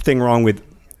there's anything wrong with,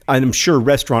 I'm sure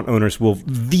restaurant owners will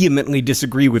vehemently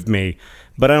disagree with me,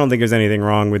 but I don't think there's anything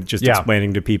wrong with just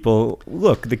explaining to people,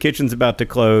 look, the kitchen's about to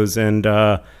close and,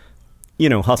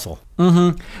 hustle.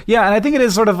 Mm-hmm. Yeah, and I think it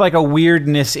is sort of like a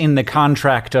weirdness in the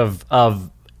contract of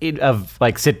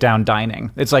like sit down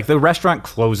dining. It's like the restaurant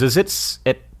closes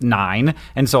at 9,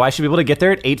 and so I should be able to get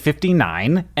there at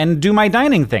 8:59 and do my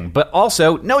dining thing. But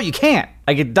also, no, you can't.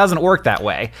 Like, it doesn't work that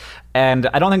way. And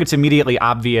I don't think it's immediately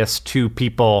obvious to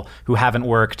people who haven't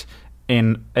worked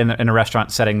in a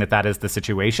restaurant setting that is the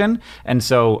situation. And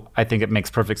so I think it makes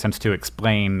perfect sense to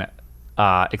explain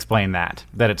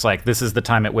that it's like, this is the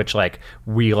time at which like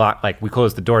we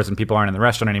close the doors and people aren't in the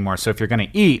restaurant anymore. So if you're going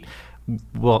to eat,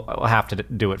 we'll have to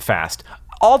do it fast.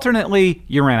 Alternately,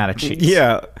 you ran out of cheese.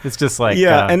 Yeah. It's just like,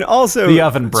 and also the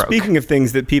oven broke. Speaking of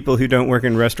things that people who don't work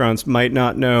in restaurants might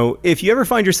not know, if you ever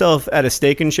find yourself at a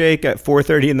Steak and Shake at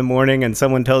 4:30 in the morning and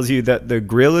someone tells you that the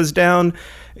grill is down,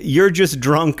 you're just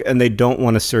drunk and they don't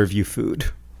want to serve you food.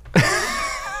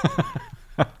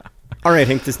 All right,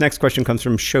 Hank, this next question comes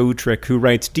from Show Trick, who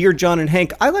writes, Dear John and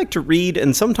Hank, I like to read,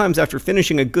 and sometimes after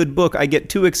finishing a good book, I get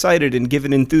too excited and give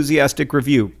an enthusiastic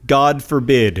review. God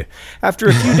forbid. After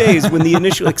a few days, when the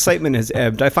initial excitement has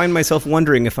ebbed, I find myself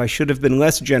wondering if I should have been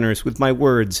less generous with my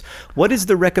words. What is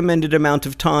the recommended amount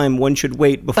of time one should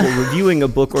wait before reviewing a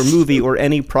book or movie or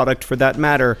any product for that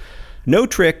matter? No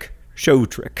trick, Show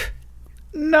Trick.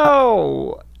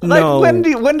 No. No. When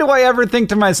do I ever think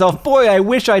to myself, boy, I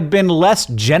wish I'd been less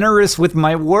generous with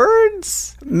my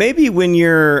words? Maybe when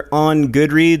you're on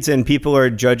Goodreads and people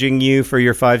are judging you for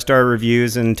your 5-star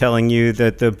reviews and telling you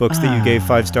that the books that you gave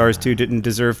 5 stars to didn't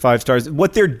deserve 5 stars.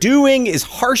 What they're doing is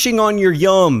harshing on your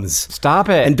yums. Stop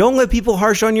it. And don't let people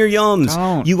harsh on your yums.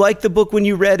 Don't. You liked the book when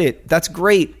you read it. That's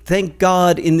great. Thank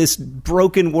God in this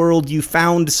broken world you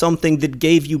found something that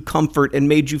gave you comfort and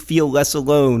made you feel less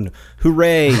alone.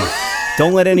 Hooray.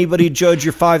 Don't let anybody judge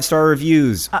your 5-star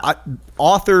reviews.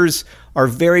 Authors are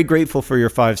very grateful for your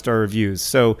 5-star reviews.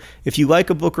 So if you like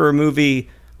a book or a movie,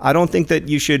 I don't think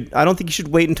you should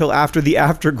wait until after the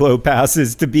afterglow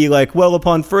passes to be like, well,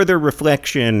 upon further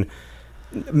reflection,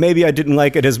 maybe I didn't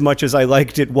like it as much as I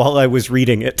liked it while I was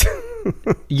reading it.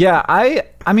 Yeah,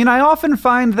 I mean, I often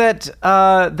find that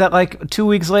that like 2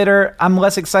 weeks later, I'm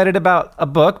less excited about a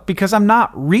book because I'm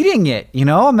not reading it.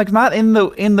 I'm like not in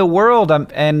the world.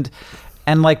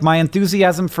 And like my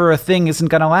enthusiasm for a thing isn't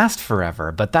going to last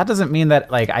forever. But that doesn't mean that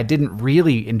like I didn't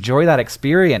really enjoy that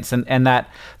experience, and that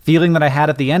feeling that I had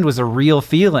at the end was a real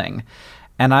feeling.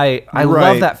 And I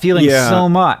love that feeling so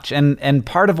much. And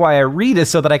part of why I read is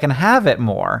so that I can have it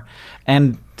more.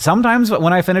 And sometimes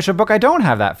when I finish a book, I don't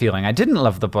have that feeling. I didn't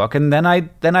love the book, and then I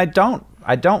don't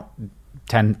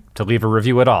tend to leave a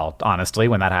review at all, honestly,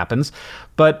 when that happens.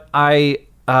 But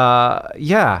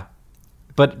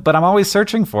But I'm always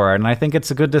searching for it, and I think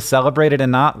it's good to celebrate it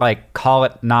and not like call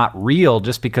it not real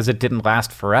just because it didn't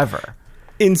last forever.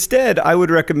 Instead, I would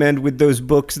recommend with those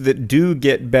books that do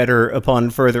get better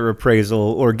upon further appraisal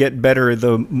or get better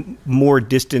the more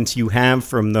distance you have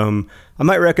from them, I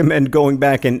might recommend going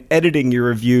back and editing your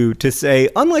review to say,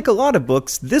 unlike a lot of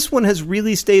books, this one has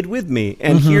really stayed with me,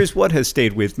 and here's what has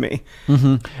stayed with me.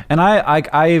 Mm-hmm. And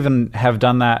I even have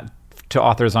done that to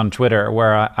authors on Twitter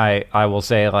where I will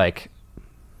say like,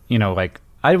 like,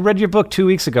 I read your book 2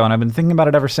 weeks ago and I've been thinking about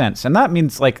it ever since. And that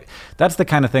means like, that's the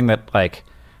kind of thing that like,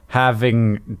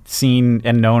 having seen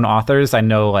and known authors, I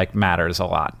know like matters a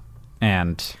lot.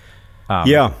 And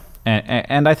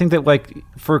and I think that like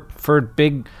for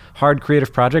big, hard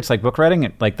creative projects like book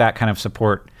writing, like that kind of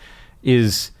support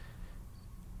is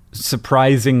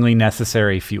surprisingly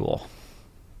necessary fuel.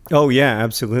 Oh, yeah,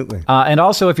 absolutely. And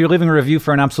also, if you're leaving a review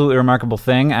for an absolutely remarkable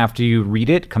thing after you read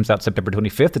it, comes out September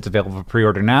 25th. It's available for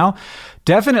pre-order now.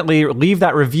 Definitely leave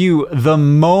that review the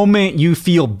moment you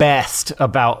feel best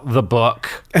about the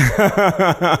book.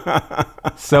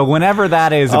 So whenever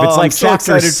that is, if it's like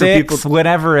chapter 6,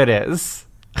 whatever it is.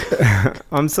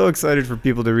 I'm so excited for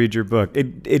people to read your book.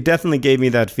 It definitely gave me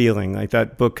that feeling, like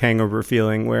that book hangover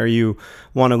feeling where you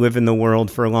want to live in the world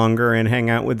for longer and hang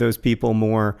out with those people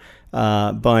more.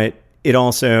 But it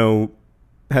also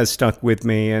has stuck with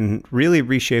me and really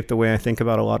reshaped the way I think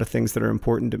about a lot of things that are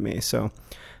important to me. So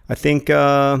I think,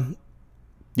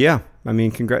 I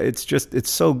mean, it's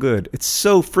so good. It's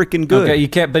so freaking good. Okay, you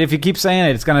can't. But if you keep saying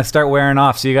it, it's gonna start wearing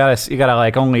off. So you gotta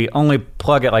like only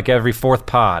plug it like every fourth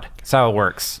pod. That's how it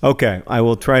works. Okay, I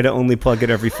will try to only plug it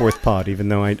every fourth pod, even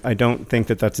though I don't think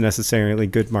that that's necessarily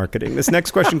good marketing. This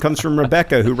next question comes from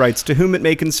Rebecca, who writes, "To whom it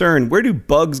may concern, where do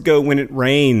bugs go when it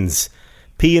rains?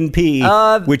 P&P,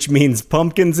 which means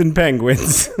pumpkins and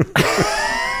penguins."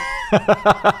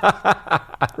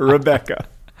 Rebecca.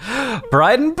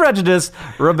 Pride and Prejudice,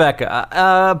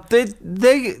 Rebecca.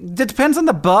 It depends on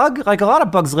the bug. Like, a lot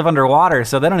of bugs live underwater,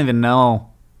 so they don't even know.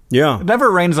 Yeah. It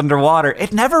never rains underwater.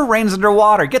 It never rains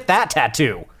underwater. Get that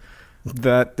tattoo.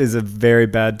 That is a very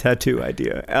bad tattoo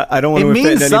idea. I don't want to It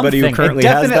offend means anybody who something. currently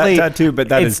has that tattoo, but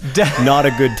that is it's not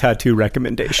a good tattoo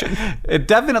recommendation. It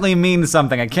definitely means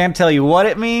something. I can't tell you what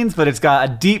it means, but it's got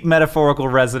a deep metaphorical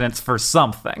resonance for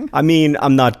something. I mean,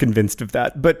 I'm not convinced of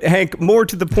that. But Hank, more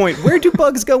to the point, where do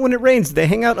bugs go when it rains? Do they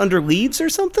hang out under leaves or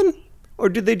something? Or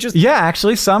do they just... Yeah,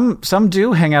 actually, some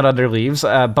do hang out under leaves.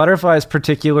 Butterflies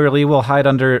particularly will hide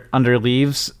under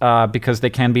leaves because they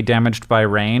can be damaged by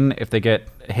rain. If they get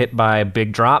hit by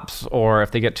big drops or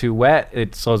if they get too wet,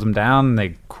 it slows them down.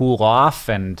 They cool off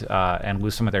and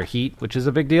lose some of their heat, which is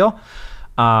a big deal.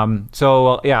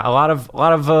 So yeah, a lot of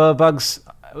bugs,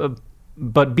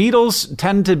 but beetles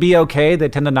tend to be okay. They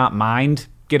tend to not mind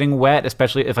getting wet,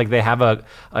 especially if like they have a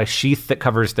sheath that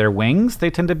covers their wings. They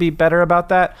tend to be better about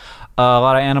that. A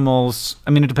lot of animals,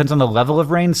 I mean, it depends on the level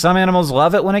of rain. Some animals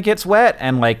love it when it gets wet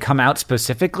and like come out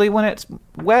specifically when it's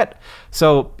wet.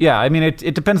 So yeah, I mean,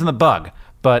 it depends on the bug.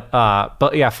 But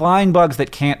yeah, flying bugs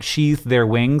that can't sheath their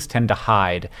wings tend to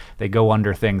hide. They go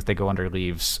under things. They go under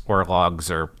leaves or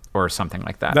logs or something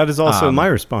like that. That is also my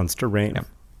response to rain.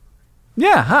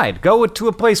 Yeah, hide. Go to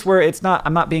a place where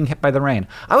I'm not being hit by the rain.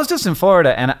 I was just in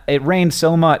Florida and it rained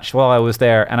so much while I was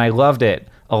there and I loved it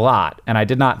a lot. And I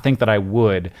did not think that I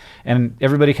would. And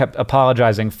everybody kept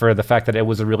apologizing for the fact that it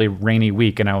was a really rainy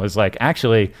week. And I was like,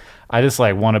 actually, I just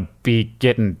like want to be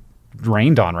getting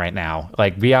rained on right now.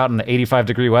 Like be out in the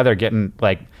 85-degree weather, getting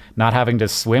like not having to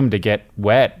swim to get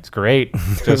wet. It's great.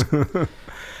 Just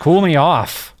cool me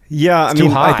off. Yeah, It's I mean,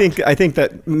 too hot. I think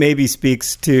that maybe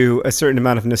speaks to a certain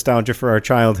amount of nostalgia for our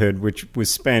childhood, which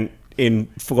was spent in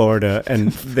Florida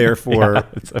and therefore Yeah,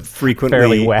 it's fairly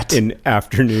frequently wet. in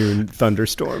afternoon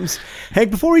thunderstorms.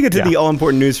 Hank, before we get to the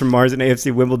all-important news from Mars and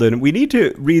AFC Wimbledon, we need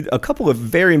to read a couple of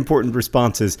very important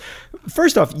responses.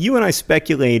 First off, you and I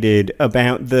speculated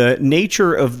about the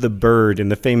nature of the bird in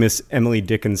the famous Emily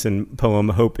Dickinson poem,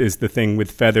 Hope is the Thing with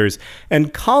Feathers.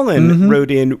 And Colin wrote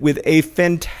in with a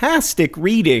fantastic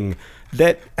reading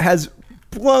that has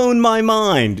blown my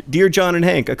mind. Dear John and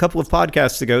Hank, a couple of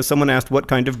podcasts ago, someone asked what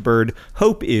kind of bird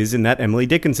Hope is in that Emily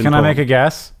Dickinson Can poem. I make a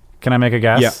guess?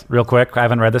 Yeah. Real quick. I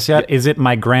haven't read this yet. Is it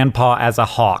my grandpa as a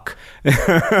hawk?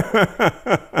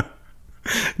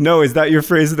 No, is that your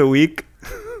phrase of the week?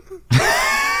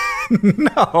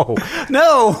 No.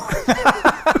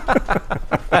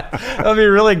 That would be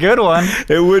a really good one.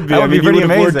 It would be. That would be you pretty would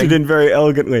have worked amazing. it in very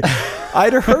elegantly.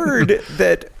 I'd heard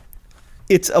that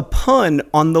it's a pun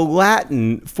on the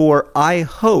Latin for I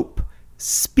hope,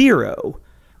 spiro,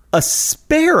 a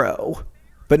sparrow.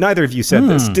 But neither of you said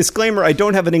this. Disclaimer, I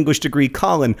don't have an English degree.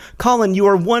 Colin, you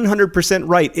are 100%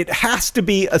 right. It has to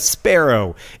be a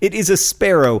sparrow. It is a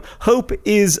sparrow. Hope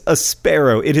is a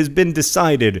sparrow. It has been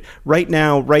decided right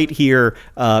now, right here,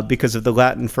 because of the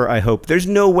Latin for I hope. There's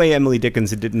no way Emily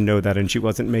Dickinson didn't know that and she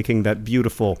wasn't making that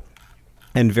beautiful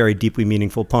and very deeply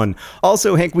meaningful pun.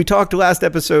 Also, Hank, we talked last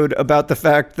episode about the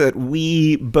fact that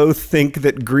we both think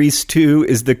that Grease 2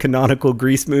 is the canonical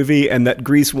Grease movie and that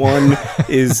Grease 1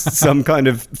 is some kind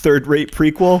of third-rate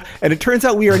prequel. And it turns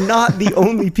out we are not the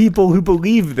only people who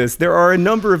believe this. There are a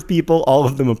number of people, all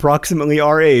of them approximately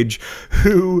our age,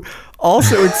 who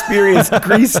also experienced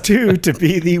Grease 2 to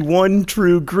be the one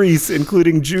true Grease,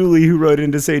 including Julie, who wrote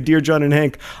in to say, Dear John and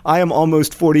Hank, I am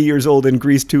almost 40 years old and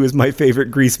Grease 2 is my favorite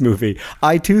Grease movie.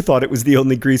 I too thought it was the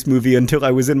only Grease movie until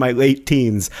I was in my late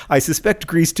teens. I suspect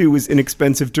Grease 2 was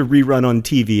inexpensive to rerun on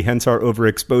TV, hence our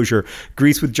overexposure.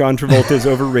 Grease with John Travolta is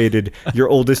overrated. Your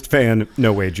oldest fan.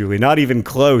 No way, Julie. Not even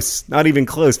close. Not even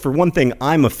close. For one thing,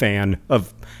 I'm a fan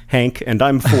of Hank and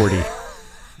I'm 40.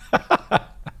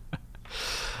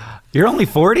 You're only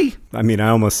 40? I mean, I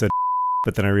almost said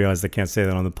but then I realized I can't say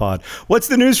that on the pod. What's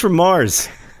the news from Mars?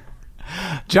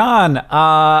 John,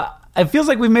 it feels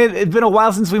like it's been a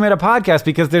while since we made a podcast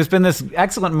because there's been this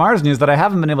excellent Mars news that I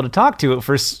haven't been able to talk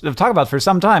about for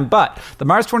some time. But the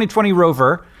Mars 2020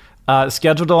 rover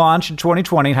Scheduled to launch in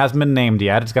 2020. It hasn't been named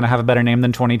yet. It's going to have a better name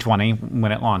than 2020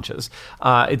 when it launches.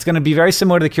 It's going to be very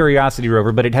similar to the Curiosity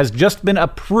rover, but it has just been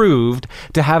approved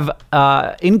to have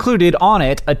included on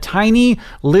it a tiny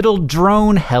little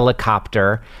drone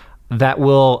helicopter that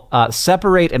will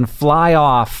separate and fly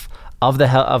off of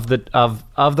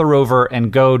the rover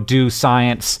and go do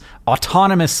science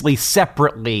autonomously,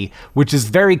 separately, which is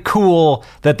very cool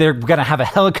that they're going to have a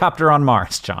helicopter on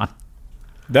Mars, John.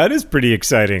 That is pretty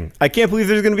exciting. I can't believe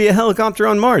there's going to be a helicopter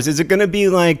on Mars. Is it going to be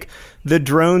like the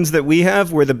drones that we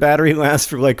have where the battery lasts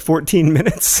for like 14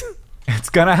 minutes? It's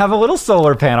going to have a little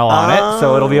solar panel on it,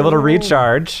 so it'll be able to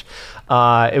recharge.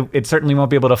 It certainly won't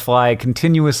be able to fly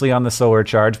continuously on the solar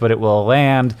charge, but it will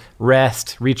land,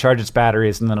 rest, recharge its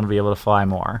batteries, and then it'll be able to fly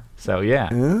more. So, yeah.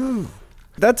 Oh,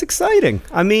 that's exciting.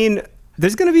 I mean,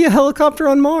 there's going to be a helicopter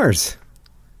on Mars.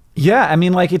 Yeah, I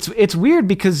mean, like it's weird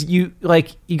because you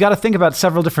got to think about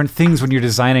several different things when you're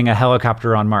designing a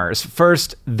helicopter on Mars.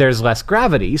 First, there's less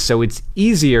gravity, so it's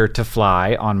easier to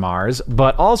fly on Mars,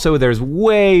 but also there's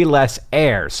way less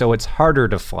air, so it's harder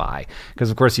to fly. Because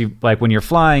of course, when you're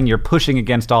flying, you're pushing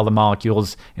against all the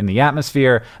molecules in the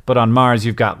atmosphere, but on Mars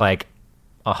you've got like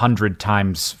 100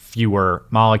 times fewer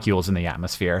molecules in the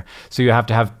atmosphere. So you have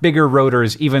to have bigger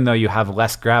rotors even though you have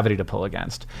less gravity to pull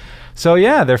against. So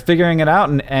yeah, they're figuring it out,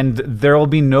 and there will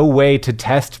be no way to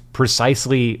test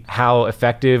precisely how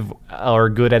effective or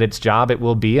good at its job it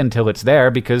will be until it's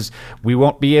there, because we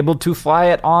won't be able to fly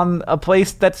it on a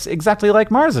place that's exactly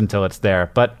like Mars until it's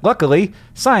there. But luckily,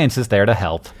 science is there to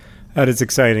help. That is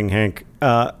exciting, Hank.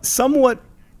 Somewhat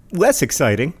less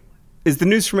exciting is the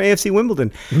news from AFC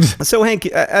Wimbledon. So, Hank,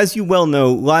 as you well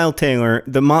know, Lyle Taylor,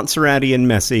 the Montserratian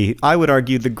Messi, I would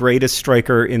argue the greatest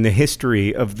striker in the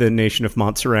history of the nation of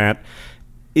Montserrat,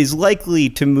 is likely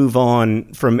to move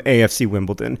on from AFC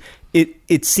Wimbledon.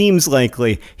 It seems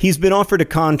likely. He's been offered a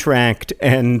contract,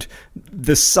 and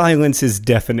the silence is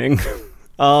deafening.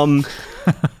 One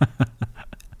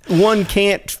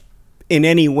can't in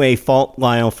any way fault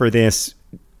Lyle for this.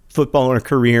 Footballer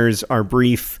careers are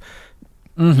brief.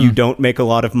 Mm-hmm. You don't make a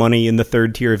lot of money in the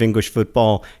third tier of English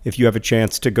football. If you have a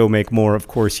chance to go make more, of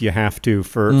course you have to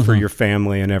for your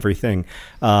family and everything.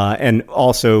 And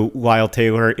also, Lyle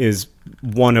Taylor is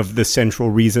one of the central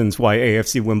reasons why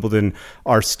AFC Wimbledon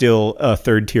are still a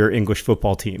third tier English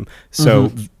football team.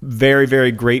 So very,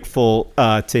 very grateful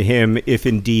to him if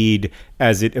indeed,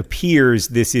 as it appears,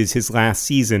 this is his last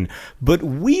season. But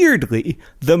weirdly,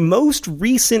 the most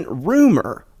recent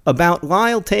rumor about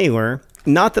Lyle Taylor,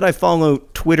 not that I follow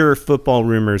Twitter football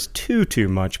rumors too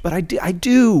much, but I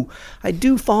do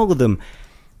follow them,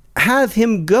 have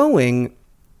him going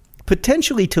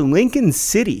potentially to Lincoln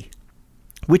City,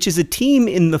 which is a team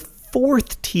in the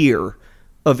fourth tier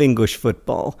of English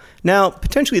football. Now,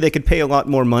 potentially they could pay a lot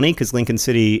more money because Lincoln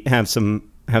City have some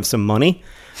money.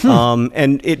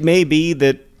 And it may be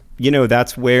that,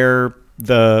 that's where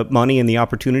the money and the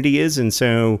opportunity is. And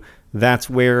so that's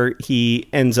where he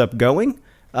ends up going.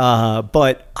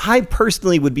 But I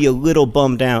personally would be a little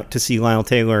bummed out to see Lyle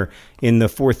Taylor in the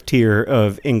fourth tier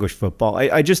of English football.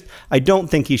 I don't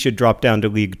think he should drop down to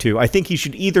League Two. I think he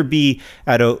should either be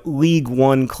at a League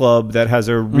One club that has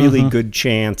a really good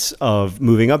chance of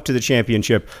moving up to the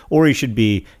championship, or he should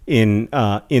be in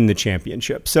the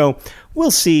championship. So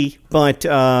we'll see. But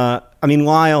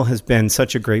Lyle has been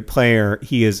such a great player.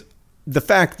 He is. The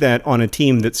fact that on a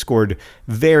team that scored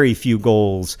very few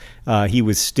goals, he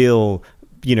was still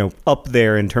up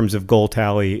there in terms of goal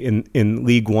tally in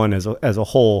League One as a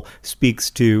whole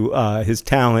speaks to his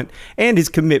talent and his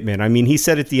commitment. I mean, he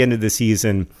said at the end of the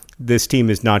season, this team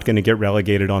is not going to get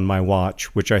relegated on my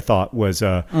watch, which I thought was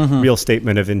a real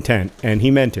statement of intent, and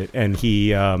he meant it. And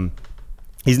he's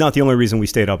not the only reason we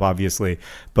stayed up, obviously,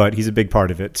 but he's a big part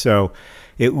of it. So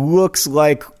it looks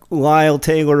like Lyle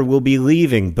Taylor will be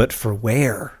leaving, but for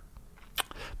where?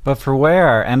 But for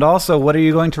where? And also, what are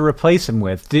you going to replace him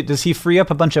with? Does he free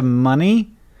up a bunch of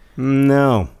money?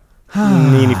 No. I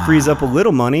mean, he frees up a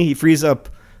little money. He frees up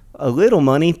a little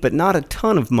money, but not a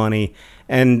ton of money.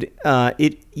 And I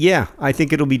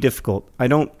think it'll be difficult. I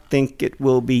don't think it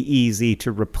will be easy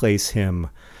to replace him.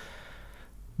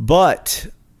 But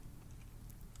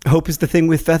hope is the thing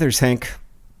with feathers, Hank.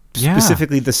 Yeah.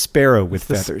 Specifically the sparrow with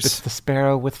feathers. It's the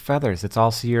sparrow with feathers. It's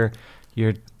also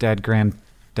your dead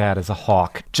granddad is a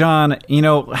hawk. John,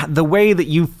 the way that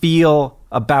you feel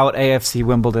about AFC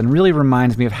Wimbledon really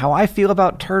reminds me of how I feel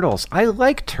about turtles. I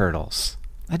like turtles.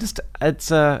 I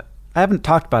haven't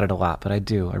talked about it a lot, but I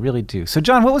do. I really do. So,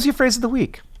 John, what was your phrase of the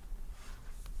week?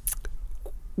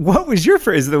 What was your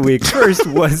phrase of the week? First,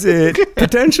 was it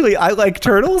potentially I like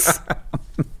turtles?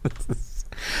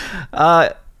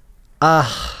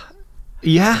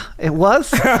 Yeah, it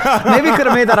was. Maybe could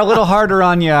have made that a little harder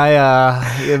on you. I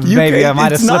might have slipped my mind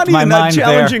there. It's not even that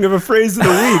challenging of a phrase of the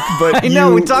week, but I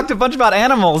know, we talked a bunch about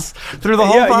animals through the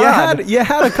whole pod. You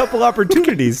had a couple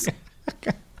opportunities.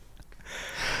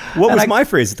 What was my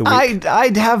phrase of the week?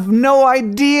 I'd have no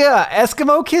idea.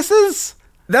 Eskimo kisses?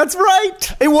 That's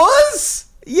right. It was?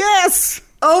 Yes.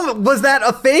 Oh, was that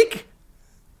a fake?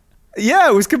 Yeah,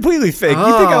 it was completely fake.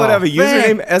 You think I would have a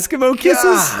username Eskimo Kisses?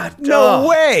 God, no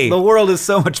way. The world is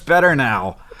so much better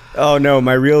now. Oh no,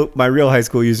 my real high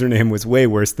school username was way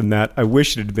worse than that. I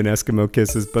wish it had been Eskimo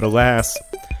Kisses, but alas.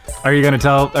 Are you gonna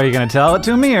tell it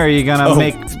to me, or are you gonna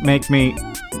make me?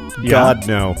 Yeah. God,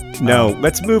 no. No.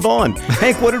 Let's move on.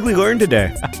 Hank, what did we learn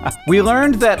today? We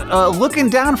learned that looking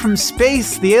down from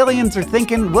space, the aliens are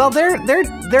thinking, well, they're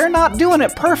not doing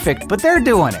it perfect, but they're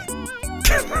doing it.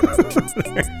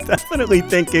 They're definitely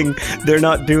thinking they're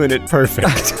not doing it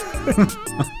perfect.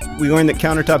 We learned that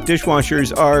countertop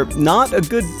dishwashers are not a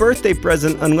good birthday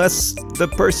present unless the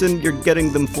person you're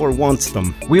getting them for wants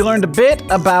them. We learned a bit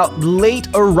about late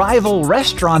arrival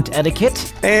restaurant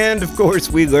etiquette. And, of course,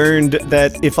 we learned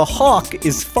that if a hawk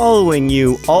is following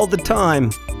you all the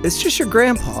time, it's just your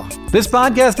grandpa. This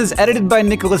podcast is edited by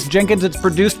Nicholas Jenkins. It's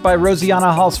produced by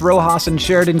Rosianna Halse-Rojas and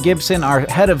Sheridan Gibson. Our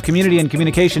head of community and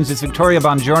communications is Victoria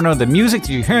Bongiorno. The music that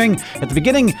you're hearing at the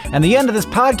beginning and the end of this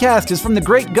podcast is from the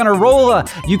great Gunnarolla.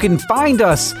 You can find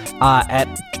us at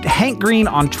Hank Green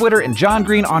on Twitter and John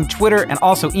Green on Twitter, and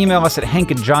also email us at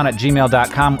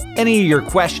hankandjohn@gmail.com. Any of your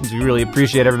questions, we really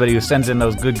appreciate everybody who sends in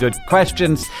those good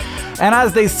questions. And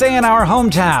as they say in our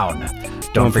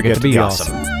hometown, don't forget to be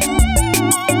awesome.